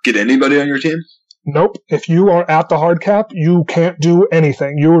you get anybody on your team? Nope. If you are at the hard cap, you can't do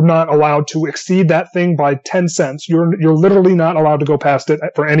anything. You're not allowed to exceed that thing by 10 cents. You're literally not allowed to go past it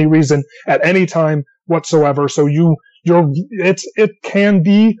for any reason at any time whatsoever. So it can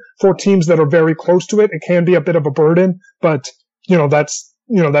be for teams that are very close to it. It can be a bit of a burden, but that's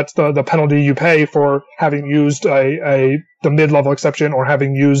the penalty you pay for having used the mid-level exception, or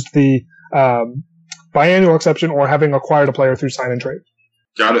having used the biannual exception, or having acquired a player through sign and trade.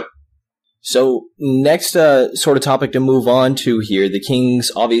 Got it. So next sort of topic to move on to here, the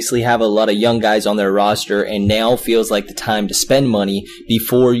Kings obviously have a lot of young guys on their roster, and now feels like the time to spend money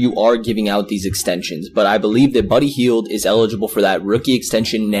before you are giving out these extensions. But I believe that Buddy Hield is eligible for that rookie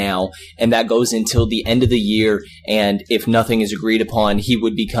extension now, and that goes until the end of the year. And if nothing is agreed upon, he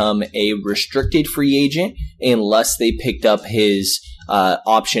would become a restricted free agent unless they picked up his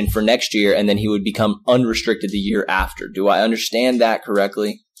option for next year, and then he would become unrestricted the year after. Do I understand that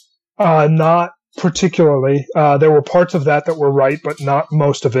correctly? Not particularly. There were parts of that were right, but not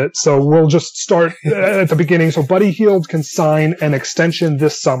most of it. So we'll just start at the beginning. So Buddy Hield can sign an extension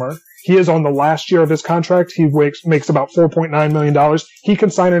this summer. He is on the last year of his contract. He makes about $4.9 million. He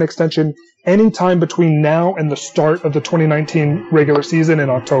can sign an extension anytime between now and the start of the 2019 regular season in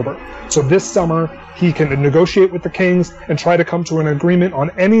October. So this summer, he can negotiate with the Kings and try to come to an agreement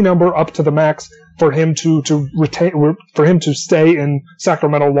on any number up to the max for him to stay in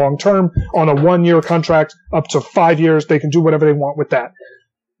Sacramento long term on a 1-year contract up to 5 years. They can do whatever they want with that.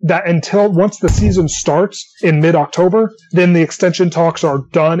 That until once the season starts in mid-October, then the extension talks are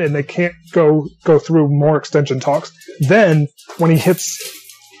done and they can't go through more extension talks. Then when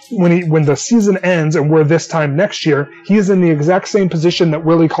the season ends and we're this time next year, he is in the exact same position that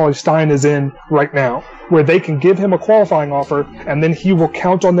Willie Cauley-Stein is in right now, where they can give him a qualifying offer and then he will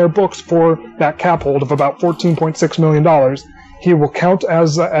count on their books for that cap hold of about $14.6 million. He will count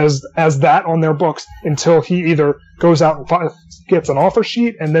as that on their books until he either goes out and gets an offer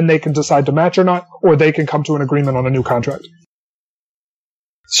sheet and then they can decide to match or not, or they can come to an agreement on a new contract.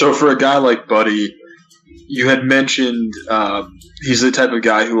 So for a guy like Buddy, you had mentioned he's the type of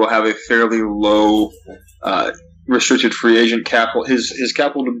guy who will have a fairly low restricted free agent cap. His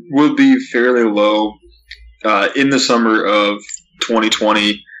cap would be fairly low in the summer of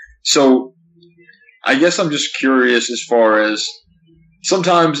 2020. So I guess I'm just curious as far as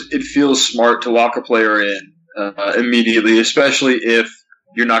sometimes it feels smart to lock a player in immediately, especially if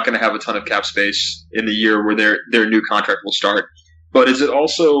you're not going to have a ton of cap space in the year where their new contract will start. But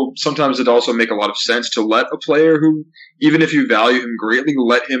sometimes it also make a lot of sense to let a player who, even if you value him greatly,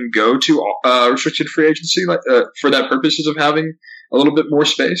 let him go to restricted free agency for that purposes of having a little bit more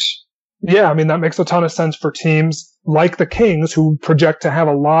space? Yeah, I mean, that makes a ton of sense for teams like the Kings, who project to have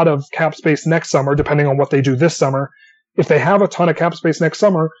a lot of cap space next summer, depending on what they do this summer. If they have a ton of cap space next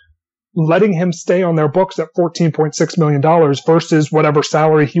summer, letting him stay on their books at $14.6 million versus whatever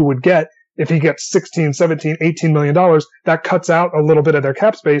salary he would get if he gets $16, $17, $18 million, that cuts out a little bit of their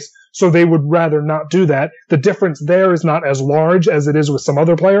cap space. So they would rather not do that. The difference there is not as large as it is with some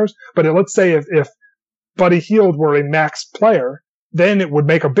other players. But let's say if Buddy Hield were a max player, then it would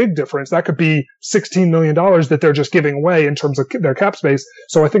make a big difference. That could be $16 million that they're just giving away in terms of their cap space.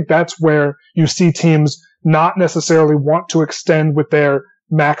 So I think that's where you see teams not necessarily want to extend with their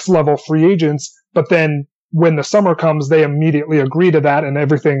max level free agents, but then when the summer comes, they immediately agree to that and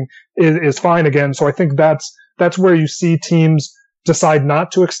everything is fine again. So I think that's where you see teams decide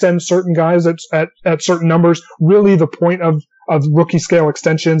not to extend certain guys at certain numbers. Really, the point of rookie scale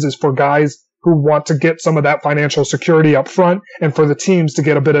extensions is for guys who want to get some of that financial security up front and for the teams to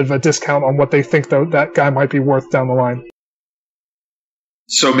get a bit of a discount on what they think that guy might be worth down the line.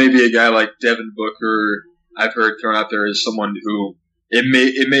 So maybe a guy like Devin Booker, I've heard thrown out there as someone who it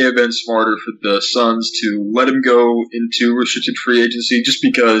may have been smarter for the Suns to let him go into restricted free agency just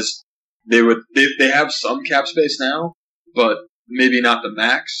because they have some cap space now, but maybe not the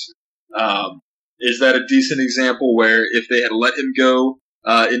max. Is that a decent example where if they had let him go,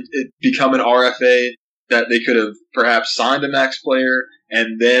 it become an RFA, that they could have perhaps signed a max player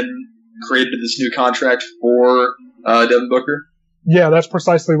and then created this new contract for Devin Booker? Yeah, that's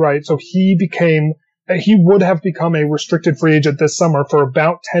precisely right. So he would have become a restricted free agent this summer for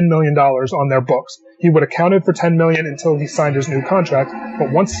about $10 million on their books. He would have counted for $10 million until he signed his new contract.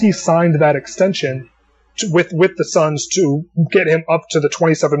 But once he signed that extension with the Suns to get him up to the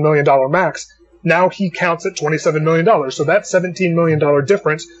 $27 million max, now he counts at $27 million. So that $17 million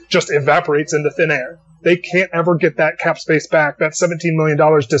difference just evaporates into thin air. They can't ever get that cap space back. That $17 million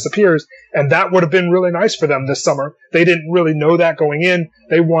disappears, and that would have been really nice for them this summer. They didn't really know that going in.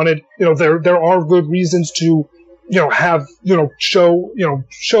 They wanted, there are good reasons to, show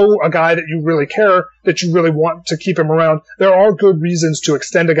a guy that you really care, that you really want to keep him around. There are good reasons to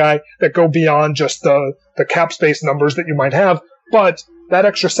extend a guy that go beyond just the cap space numbers that you might have, but that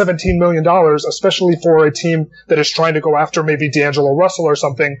extra $17 million, especially for a team that is trying to go after maybe D'Angelo Russell or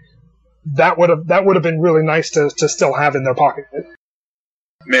something, that would have been really nice to still have in their pocket.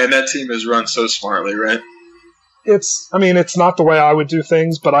 Man, that team is run so smartly, right? It's not the way I would do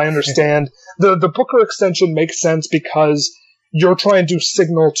things, but I understand. The Booker extension makes sense because you're trying to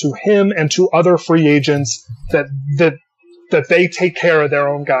signal to him and to other free agents that they take care of their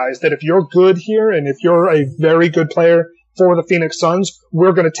own guys, that if you're good here and if you're a very good player for the Phoenix Suns,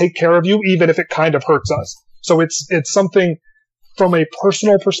 we're going to take care of you even if it kind of hurts us. So it's something from a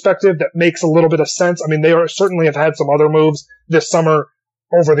personal perspective that makes a little bit of sense. I mean, they certainly have had some other moves this summer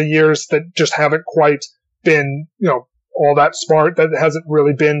over the years that just haven't quite been, all that smart. That hasn't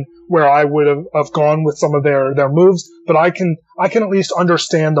really been where I would have gone with some of their moves. But I can at least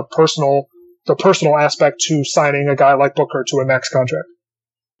understand the personal aspect to signing a guy like Booker to a max contract.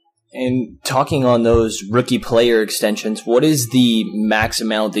 And talking on those rookie player extensions, what is the max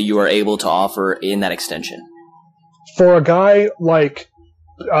amount that you are able to offer in that extension? For a guy like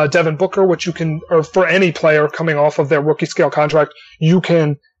Devin Booker, or for any player coming off of their rookie scale contract, you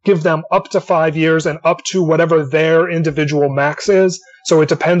can give them up to 5 years and up to whatever their individual max is. So it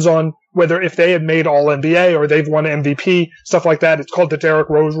depends on whether if they had made All-NBA or they've won MVP, stuff like that. It's called the Derrick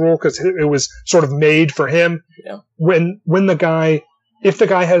Rose rule because it was sort of made for him. Yeah. If the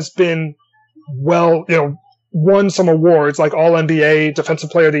guy has been won some awards like All-NBA, Defensive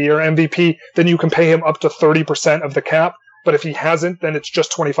Player of the Year, MVP, then you can pay him up to 30% of the cap. But if he hasn't, then it's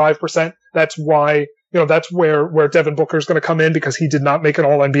just 25%. That's why, that's where Devin Booker is going to come in because he did not make an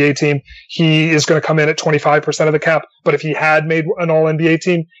All-NBA team. He is going to come in at 25% of the cap. But if he had made an All-NBA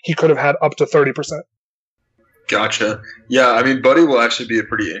team, he could have had up to 30%. Gotcha. Yeah, I mean, Buddy will actually be a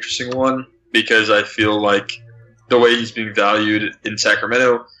pretty interesting one because I feel like the way he's being valued in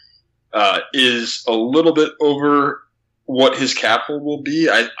Sacramento is a little bit over what his cap hold will be.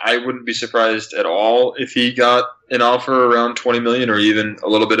 I wouldn't be surprised at all if he got an offer around $20 million or even a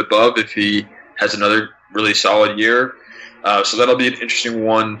little bit above if he has another really solid year. So that'll be an interesting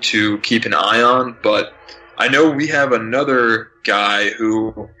one to keep an eye on. But I know we have another guy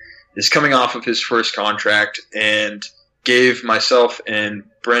who is coming off of his first contract and gave myself and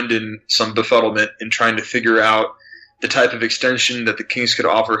Brendan some befuddlement in trying to figure out the type of extension that the Kings could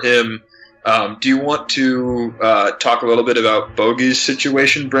offer him. Do you want to talk a little bit about Bogey's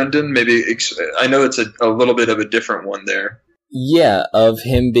situation, Brendan? Maybe I know it's a little bit of a different one there. Yeah, of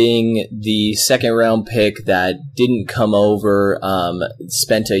him being the second round pick that didn't come over,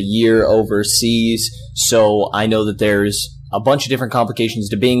 spent a year overseas. So I know that there's a bunch of different complications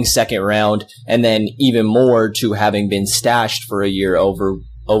to being second round, and then even more to having been stashed for a year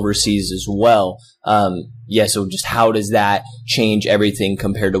overseas as well. So just how does that change everything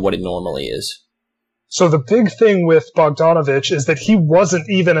compared to what it normally is? So the big thing with Bogdanovich is that he wasn't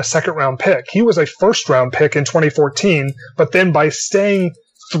even a second-round pick. He was a first-round pick in 2014, but then by staying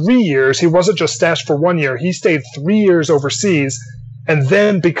 3 years, he wasn't just stashed for 1 year. He stayed 3 years overseas, and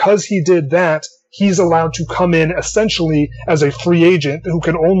then because he did that, he's allowed to come in essentially as a free agent who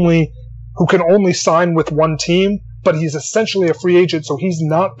can only sign with one team, but he's essentially a free agent, so he's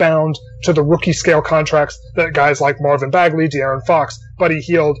not bound to the rookie scale contracts that guys like Marvin Bagley, De'Aaron Fox, Buddy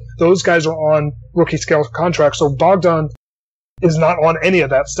Hield, those guys are on rookie scale contracts. So Bogdan is not on any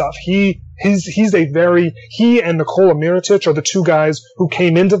of that stuff. He and Nikola Mirotic are the two guys who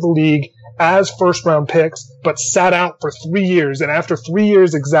came into the league as first round picks, but sat out for 3 years. And after 3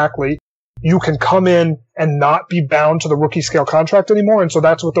 years exactly, you can come in and not be bound to the rookie scale contract anymore. And so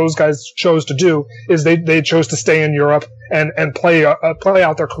that's what those guys chose to do, is they chose to stay in Europe and play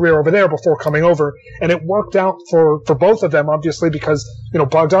out their career over there before coming over. And it worked out for both of them, obviously, because,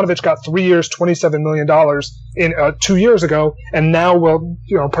 Bogdanovich got 3 years, $27 million in 2 years ago, and now will,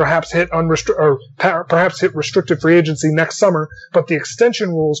 perhaps hit restricted free agency next summer. But the extension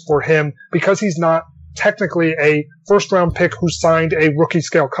rules for him, because he's not technically a first-round pick who signed a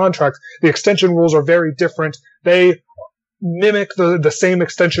rookie-scale contract, the extension rules are very different. They mimic the same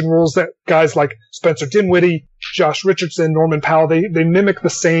extension rules that guys like Spencer Dinwiddie, Josh Richardson, Norman Powell, they mimic the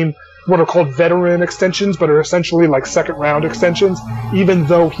same what are called veteran extensions, but are essentially like second-round extensions. Even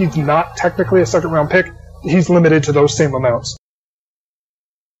though he's not technically a second-round pick, he's limited to those same amounts.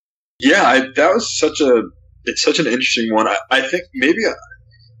 Yeah, that was such an interesting one. I think maybe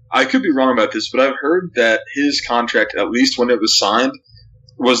I could be wrong about this, but I've heard that his contract, at least when it was signed,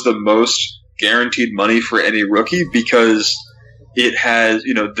 was the most guaranteed money for any rookie because it has,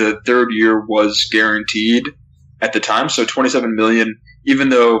 the third year was guaranteed at the time. So $27 million, even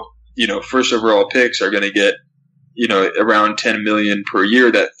though, first overall picks are going to get, around $10 million per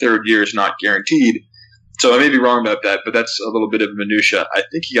year, that third year is not guaranteed. So I may be wrong about that, but that's a little bit of minutia. I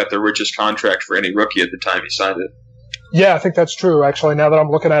think he got the richest contract for any rookie at the time he signed it. Yeah, I think that's true. Actually, now that I'm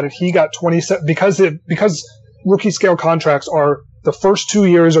looking at it, he got 27 because rookie scale contracts are the first 2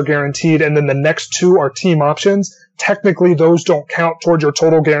 years are guaranteed, and then the next two are team options. Technically, those don't count toward your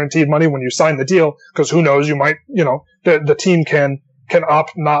total guaranteed money when you sign the deal, because who knows, you might, the team can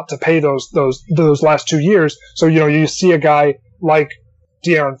opt not to pay those last 2 years. So you see a guy like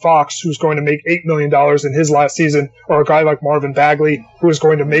De'Aaron Fox who's going to make $8 million in his last season, or a guy like Marvin Bagley who is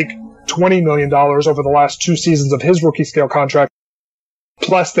going to make $20 million over the last 2 seasons of his rookie scale contract,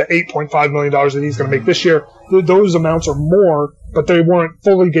 plus the $8.5 million that he's going to make this year. Those amounts are more, but they weren't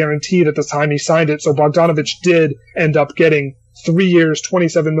fully guaranteed at the time he signed it. So Bogdanovich did end up getting 3 years,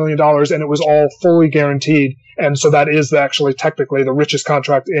 $27 million, and it was all fully guaranteed. And so that is actually technically the richest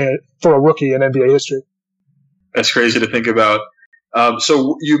contract for a rookie in NBA history. That's crazy to think about.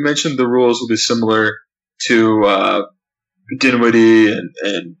 So you mentioned the rules will be similar to Dinwiddie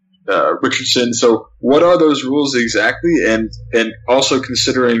and Richardson. So what are those rules exactly? And also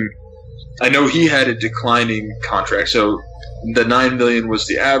considering, I know he had a declining contract. So the $9 million was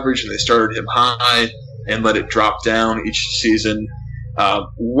the average, and they started him high and let it drop down each season.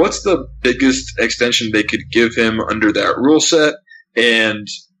 What's the biggest extension they could give him under that rule set? And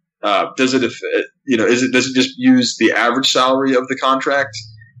does it just use the average salary of the contract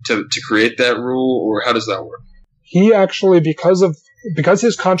to create that rule, or how does that work? He actually, because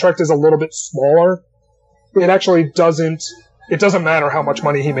his contract is a little bit smaller, it actually doesn't matter how much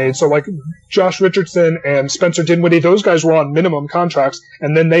money he made. So like Josh Richardson and Spencer Dinwiddie, those guys were on minimum contracts,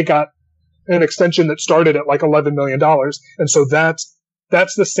 and then they got an extension that started at like $11 million. And so that's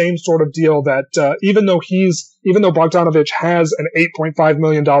the same sort of deal that, even though Bogdanovich has an $8.5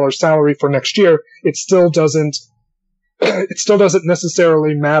 million salary for next year, it still doesn't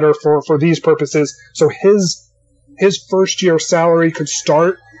necessarily matter for these purposes. So his first year salary could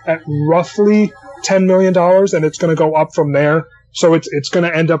start at roughly $10 million, and it's going to go up from there. So it's going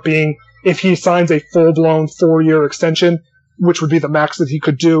to end up being, if he signs a full-blown 4-year extension, which would be the max that he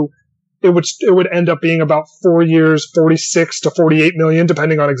could do, it would end up being about 4 years, 46 to 48 million,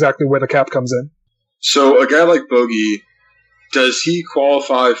 depending on exactly where the cap comes in. So a guy like Bogey, does he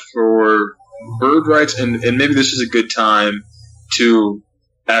qualify for bird rights? And maybe this is a good time to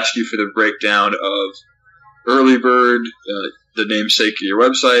ask you for the breakdown of early bird, the namesake of your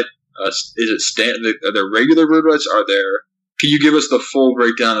website. Is it are there regular bird rights? Can you give us the full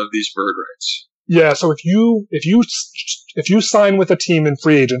breakdown of these bird rights? Yeah, so if you sign with a team in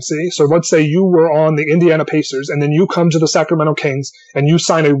free agency, so let's say you were on the Indiana Pacers and then you come to the Sacramento Kings and you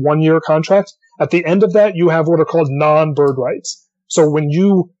sign a 1-year contract, at the end of that you have what are called non-bird rights. So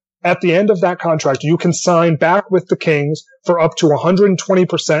at the end of that contract, you can sign back with the Kings for up to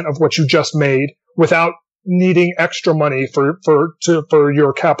 120% of what you just made without needing extra money for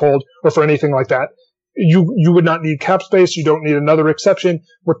your cap hold or for anything like that. You would not need cap space. You don't need another exception.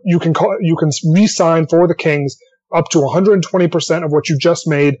 You can re-sign for the Kings up to 120% of what you just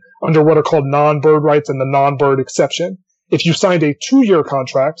made under what are called non-bird rights and the non-bird exception. If you signed a 2-year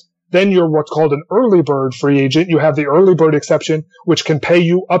contract, then you're what's called an early bird free agent. You have the early bird exception, which can pay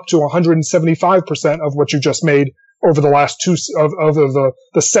you up to 175% of what you just made over the last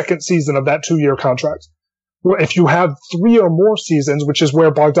the second season of that 2-year contract. If you have 3 or more seasons, which is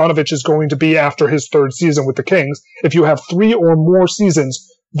where Bogdanovich is going to be after his 3rd season with the Kings, if you have 3 or more seasons,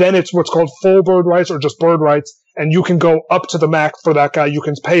 then it's what's called full bird rights or just bird rights, and you can go up to the max for that guy. You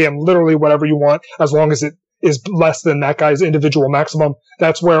can pay him literally whatever you want as long as it is less than that guy's individual maximum.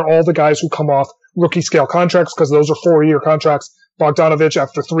 That's where all the guys who come off rookie scale contracts, because those are 4-year contracts, Bogdanovich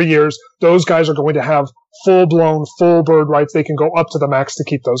after 3 years, those guys are going to have full-blown, full bird rights. They can go up to the max to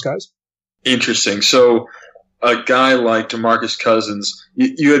keep those guys. Interesting. So a guy like DeMarcus Cousins,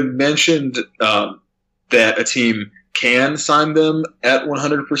 you had mentioned that a team can sign them at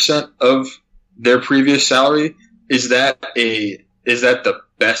 100% of their previous salary. Is that the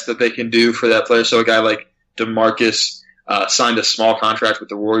best that they can do for that player? So a guy like DeMarcus signed a small contract with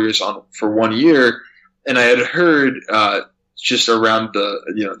the Warriors for 1 year, and I had heard just around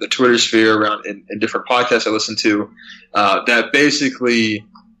the Twitter sphere, around in different podcasts I listened to, that basically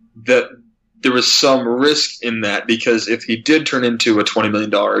that there was some risk in that, because if he did turn into a $20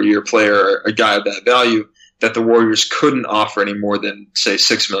 million a year player, a guy of that value, that the Warriors couldn't offer any more than, say,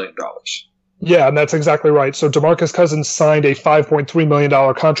 $6 million. Yeah, and that's exactly right. So DeMarcus Cousins signed a $5.3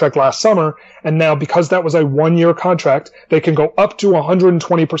 million contract last summer, and now because that was a 1-year contract, they can go up to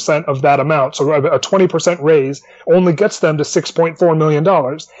 120% of that amount. So a 20% raise only gets them to $6.4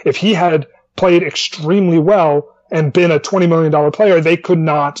 million. If he had played extremely well and been a $20 million player,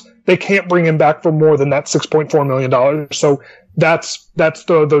 they can't bring him back for more than that $6.4 million. So that's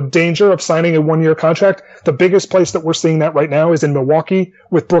the danger of signing a 1-year contract. The biggest place that we're seeing that right now is in Milwaukee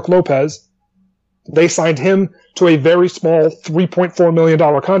with Brook Lopez. They signed him to a very small $3.4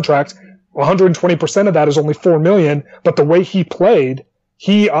 million contract. 120% of that is only $4 million, but the way he played,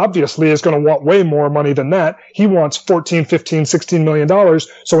 he obviously is going to want way more money than that. He wants $14, $15, $16 million.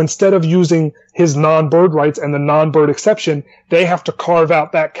 So instead of using his non-bird rights and the non-bird exception, they have to carve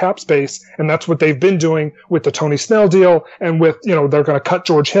out that cap space. And that's what they've been doing with the Tony Snell deal, and with, they're going to cut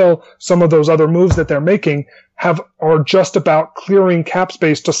George Hill. Some of those other moves that they're making are just about clearing cap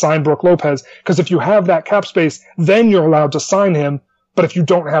space to sign Brook Lopez. Because if you have that cap space, then you're allowed to sign him. But if you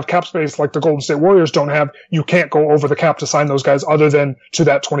don't have cap space like the Golden State Warriors don't have, you can't go over the cap to sign those guys other than to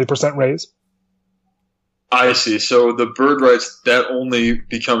that 20% raise. I see. So the bird rights, that only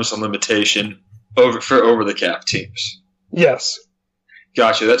becomes a limitation over the cap teams. Yes.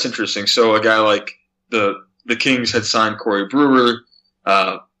 Gotcha. That's interesting. So a guy like the Kings had signed Corey Brewer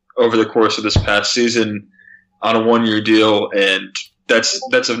over the course of this past season on a 1-year deal, and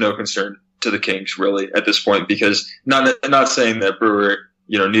that's of no concern to the Kings really at this point, because not saying that Brewer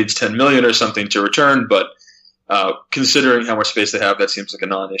needs $10 million or something to return, but considering how much space they have, that seems like a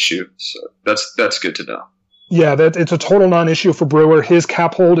non-issue. So that's good to know. Yeah, it's a total non-issue for Brewer. His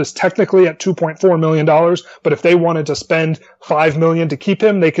cap hold is technically at $2.4 million, but if they wanted to spend $5 million to keep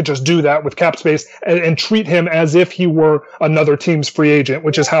him, they could just do that with cap space and treat him as if he were another team's free agent,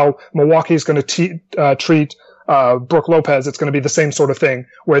 which is how Milwaukee is going to treat Brook Lopez. It's going to be the same sort of thing,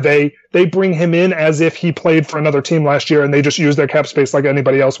 where they bring him in as if he played for another team last year, and they just use their cap space like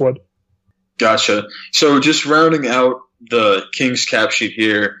anybody else would. Gotcha. So just rounding out the Kings cap sheet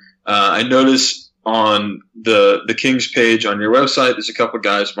here, I noticed on the Kings page on your website, there's a couple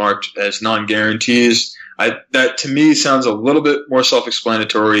guys marked as non-guarantees. That to me sounds a little bit more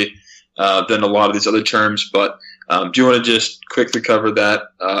self-explanatory than a lot of these other terms, but do you want to just quickly cover that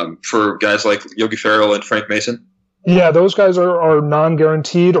for guys like Yogi Ferrell and Frank Mason? Yeah, those guys are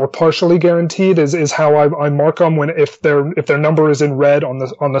non-guaranteed or partially guaranteed is how I mark them if their number is in red on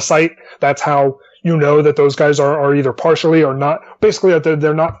the site. That's how you know that those guys are either partially or not. Basically, that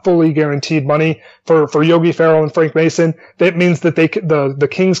they're not fully guaranteed money. For Yogi Ferrell and Frank Mason, that means that the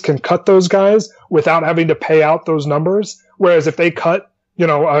Kings can cut those guys without having to pay out those numbers. Whereas if they cut,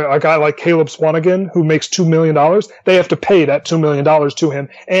 a guy like Caleb Swanigan who makes $2 million, they have to pay that $2 million to him,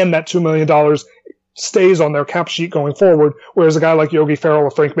 and that $2 million stays on their cap sheet going forward. Whereas a guy like Yogi Ferrell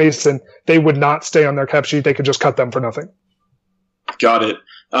or Frank Mason, they would not stay on their cap sheet. They could just cut them for nothing. Got it.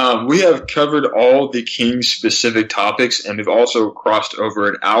 We have covered all the Kings specific topics, and we've also crossed over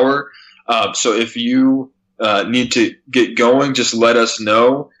an hour. So if you need to get going, just let us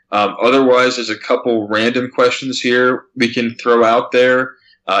know. Otherwise, there's a couple random questions here we can throw out there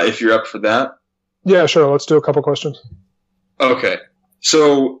if you're up for that. Yeah, sure. Let's do a couple questions. Okay.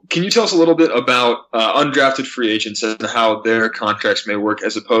 So can you tell us a little bit about undrafted free agents and how their contracts may work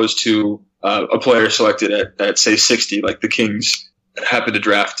as opposed to a player selected at say, 60, like the Kings happened to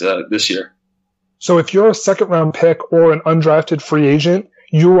draft this year? So if you're a second-round pick or an undrafted free agent,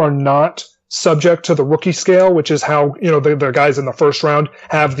 you are not subject to the rookie scale, which is how, the guys in the first round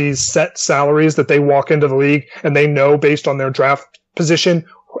have these set salaries that they walk into the league and they know based on their draft position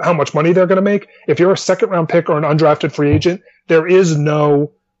how much money they're going to make. If you're a second-round pick or an undrafted free agent, there's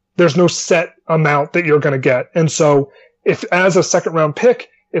no set amount that you're going to get. And so if as a second-round pick,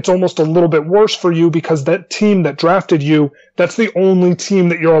 it's almost a little bit worse for you because that team that drafted you, that's the only team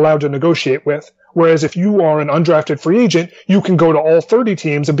that you're allowed to negotiate with. Whereas if you are an undrafted free agent, you can go to all 30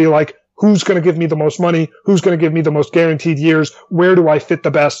 teams and be like, who's going to give me the most money? Who's going to give me the most guaranteed years? Where do I fit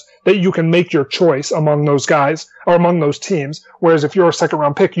the best? That you can make your choice among those guys or among those teams. Whereas if you're a second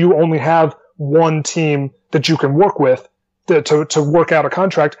round pick, you only have one team that you can work with to work out a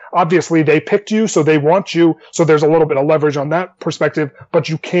contract. Obviously they picked you, so they want you. So there's a little bit of leverage on that perspective, but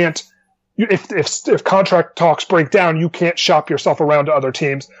you can't, if contract talks break down, you can't shop yourself around to other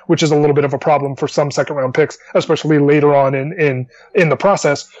teams, which is a little bit of a problem for some second round picks, especially later on in the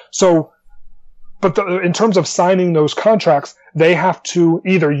process. So, but in terms of signing those contracts, they have to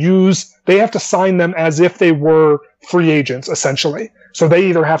sign them as if they were free agents, essentially. So they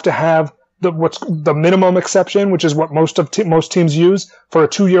either have to have what's the minimum exception, which is what most teams use for a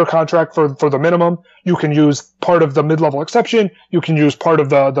 2-year contract for the minimum. You can use part of the mid-level exception. You can use part of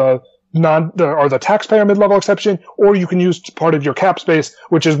the taxpayer mid-level exception, or you can use part of your cap space,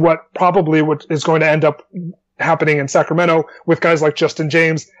 which is what is going to end up happening in Sacramento with guys like Justin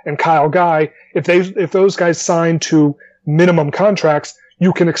James and Kyle Guy. If those guys sign to minimum contracts,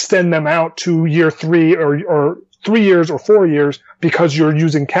 you can extend them out to year 3 or 3 years or 4 years because you're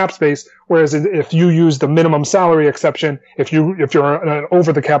using cap space. Whereas if you use the minimum salary exception, if you're an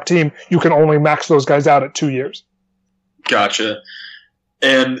over the cap team, you can only max those guys out at 2 years. Gotcha.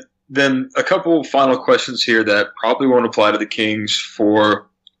 And then a couple final questions here that probably won't apply to the Kings for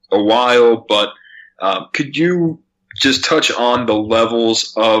a while, but could you just touch on the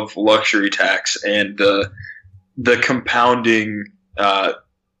levels of luxury tax and the compounding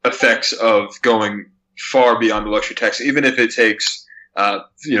effects of going far beyond the luxury tax, even if it takes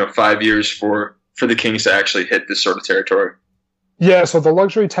 5 years for the Kings to actually hit this sort of territory? Yeah, so the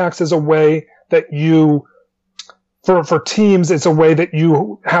luxury tax is a way that for teams, it's a way that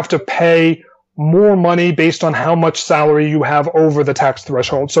you have to pay more money based on how much salary you have over the tax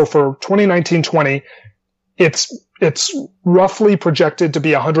threshold. So for 2019-20, it's roughly projected to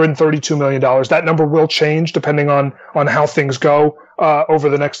be $132 million. That number will change depending on how things go over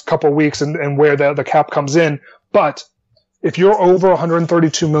the next couple of weeks and where the cap comes in. But if you're over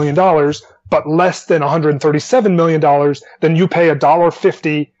 $132 million, but less than $137 million, then you pay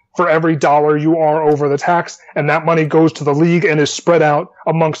 $1.50 for every dollar you are over the tax, and that money goes to the league and is spread out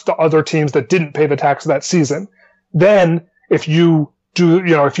amongst the other teams that didn't pay the tax that season. Then, if you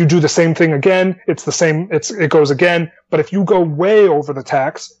if you do the same thing again, it goes again. But if you go way over the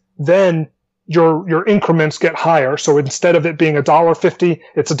tax, then your increments get higher. So instead of it being $1.50,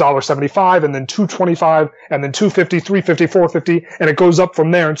 it's $1.75, and then $2.25, and then $2.50, $3.50, $4.50, and it goes up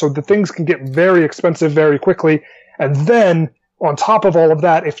from there. And so the things can get very expensive very quickly. And then on top of all of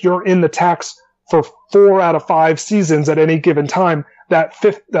that, if you're in the tax for 4 out of 5 seasons at any given time, that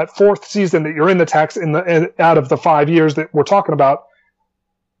fourth season that you're in the tax out of the 5 years that we're talking about,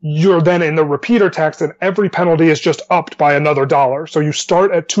 you're then in the repeater tax, and every penalty is just upped by another $1. So you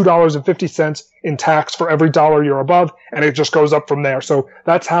start at $2.50 in tax for every $1 you're above, and it just goes up from there. So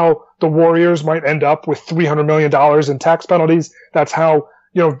that's how the Warriors might end up with $300 million in tax penalties. That's how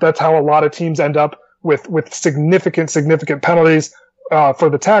a lot of teams end up with significant penalties for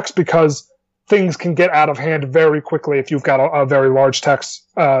the tax, because things can get out of hand very quickly if you've got a very large tax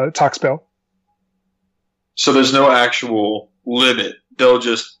bill. So there's no actual limit. They'll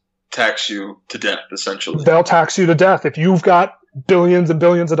just tax you to death, essentially. They'll tax you to death. If you've got billions and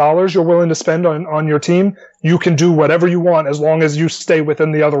billions of dollars you're willing to spend on your team, you can do whatever you want as long as you stay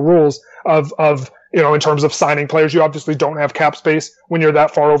within the other rules of in terms of signing players. You obviously don't have cap space when you're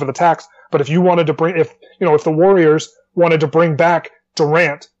that far over the tax. But if you wanted to if the Warriors wanted to bring back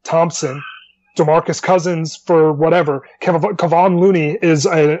Durant, Thompson, DeMarcus Cousins for whatever, Kevon Looney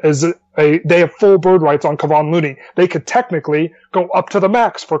they have full bird rights on Kevon Looney. They could technically go up to the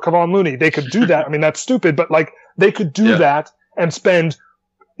max for Kevon Looney. They could do that. I mean, that's stupid, but they could do that and spend,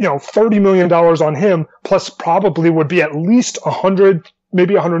 $30 million on him, plus probably would be at least $100,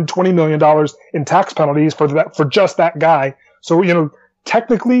 maybe $120 million in tax penalties for just that guy. So,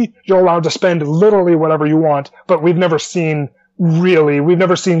 technically you're allowed to spend literally whatever you want, but we've never seen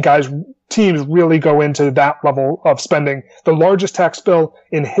teams really go into that level of spending. The largest tax bill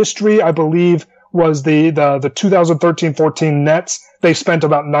in history, I believe, was the 2013-14 Nets. They spent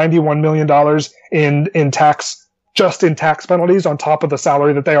about $91 million in tax penalties on top of the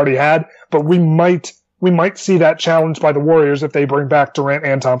salary that they already had. But we might see that challenged by the Warriors if they bring back Durant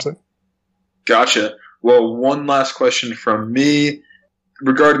and Thompson. Gotcha. Well, one last question from me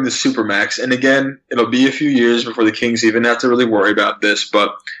regarding the Supermax, and again, it'll be a few years before the Kings even have to really worry about this,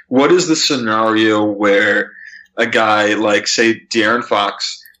 but what is the scenario where a guy like, say, De'Aaron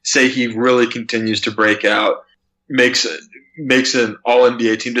Fox, say he really continues to break out, makes an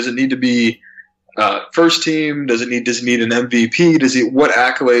All-NBA team? Does it need to be first team? Does it need an MVP? What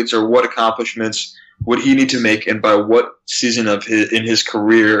accolades or what accomplishments would he need to make, and by what season in his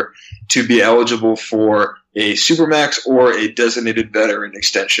career to be eligible for a Supermax or a designated veteran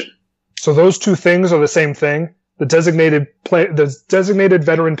extension? So those two things are the same thing. The designated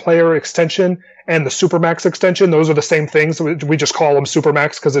veteran player extension and the Supermax extension, those are the same things. We just call them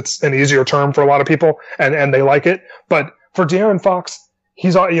Supermax because it's an easier term for a lot of people and they like it. But for De'Aaron Fox, he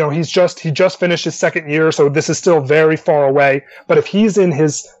just finished his second year, so this is still very far away. But if he's in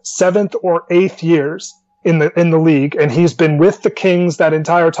his 7th or 8th years in the league, and he's been with the Kings that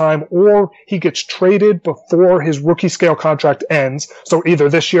entire time, or he gets traded before his rookie scale contract ends, so either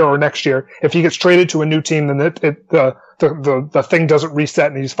this year or next year, if he gets traded to a new team, then the thing doesn't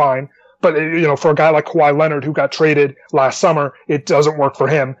reset and he's fine. But for a guy like Kawhi Leonard who got traded last summer, it doesn't work for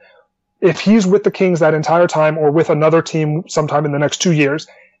him. If he's with the Kings that entire time, or with another team sometime in the next 2 years,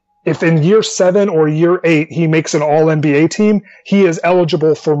 if in year 7 or year 8 he makes an All-NBA team, he is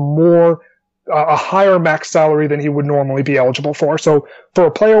eligible for a higher max salary than he would normally be eligible for. So for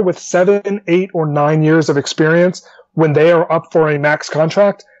a player with 7, 8, or 9 years of experience, when they are up for a max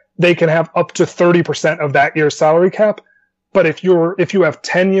contract, they can have up to 30% of that year's salary cap. But if you have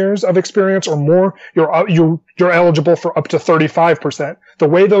 10 years of experience or more, you're eligible for up to 35%. The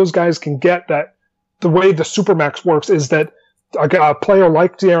way those guys can get that, the way the Supermax works is that a player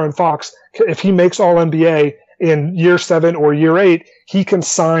like De'Aaron Fox, if he makes All-NBA in year 7 or year 8, he can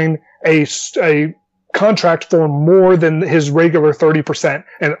sign a contract for more than his regular 30%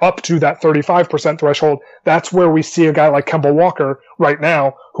 and up to that 35% threshold. That's where we see a guy like Kemba Walker right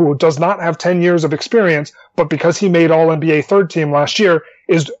now, who does not have 10 years of experience, but because he made All-NBA third team last year,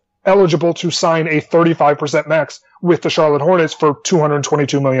 is eligible to sign a 35% max with the Charlotte Hornets for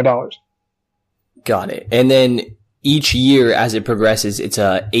 $222 million. Got it. And then each year as it progresses, it's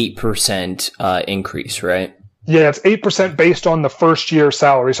a 8% increase, right? Yeah, it's 8% based on the first year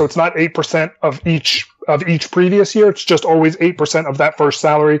salary. So it's not 8% of each previous year. It's just always 8% of that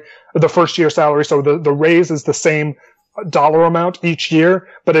the first year salary. So the raise is the same dollar amount each year,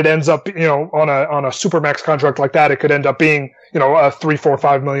 but it ends up, on a Supermax contract like that, it could end up being, a $3, $4,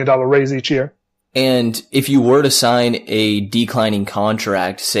 $5 million raise each year. And if you were to sign a declining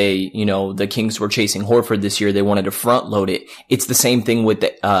contract, say, the Kings were chasing Horford this year, they wanted to front load it. It's the same thing with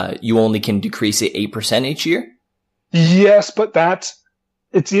you only can decrease it 8% each year? Yes, but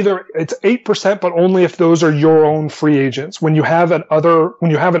it's 8%, but only if those are your own free agents. When you have an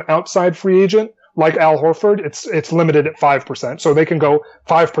outside free agent, like Al Horford, it's limited at 5%. So they can go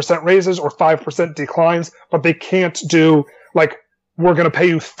 5% raises or 5% declines, but they can't do we're going to pay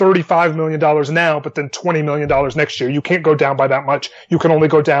you $35 million now, but then $20 million next year. You can't go down by that much. You can only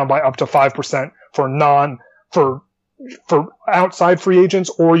go down by up to 5% for outside free agents,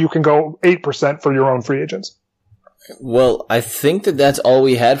 or you can go 8% for your own free agents. Well, I think that's all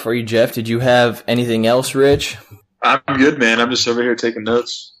we had for you, Jeff. Did you have anything else, Rich? I'm good, man. I'm just over here taking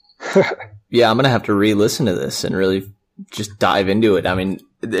notes. Yeah, I'm going to have to re-listen to this and really just dive into it. I mean,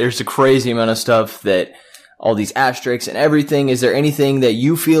 there's a crazy amount of stuff that all these asterisks and everything. Is there anything that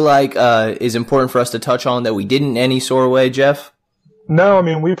you feel like is important for us to touch on that we didn't in any sort of way, Jeff? No, I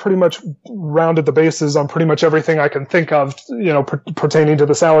mean, we pretty much rounded the bases on pretty much everything I can think of, pertaining to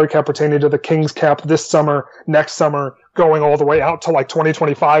the salary cap, pertaining to the Kings cap this summer, next summer, going all the way out to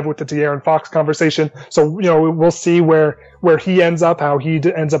 2025 with the De'Aaron Fox conversation. So, we'll see where he ends up, how he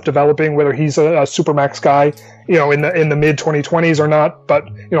ends up developing, whether he's a supermax guy, in the mid 2020s or not. But,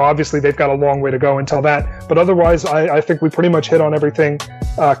 obviously they've got a long way to go until that. But otherwise, I think we pretty much hit on everything,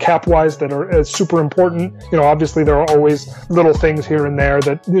 cap wise that are super important. Obviously there are always little things here and there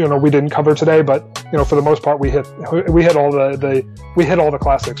that, we didn't cover today, but, for the most part, we hit all the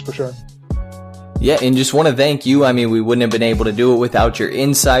classics for sure. Yeah, and just want to thank you. I mean, we wouldn't have been able to do it without your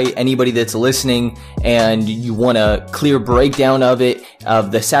insight. Anybody that's listening and you want a clear breakdown of it,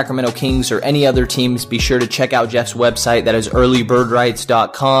 of the Sacramento Kings or any other teams, be sure to check out Jeff's website. That is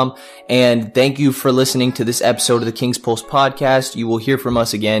earlybirdrights.com. And thank you for listening to this episode of the Kings Pulse podcast. You will hear from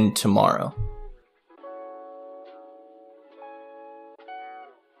us again tomorrow.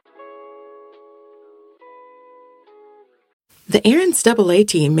 The Aaron's AA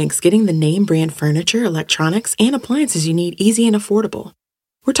team makes getting the name brand furniture, electronics, and appliances you need easy and affordable.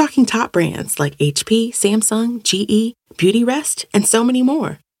 We're talking top brands like HP, Samsung, GE, Beautyrest, and so many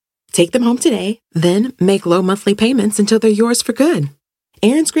more. Take them home today, then make low monthly payments until they're yours for good.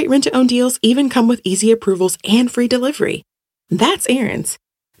 Aaron's great rent-to-own deals even come with easy approvals and free delivery. That's Aaron's,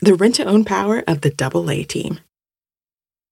 the rent-to-own power of the AA team.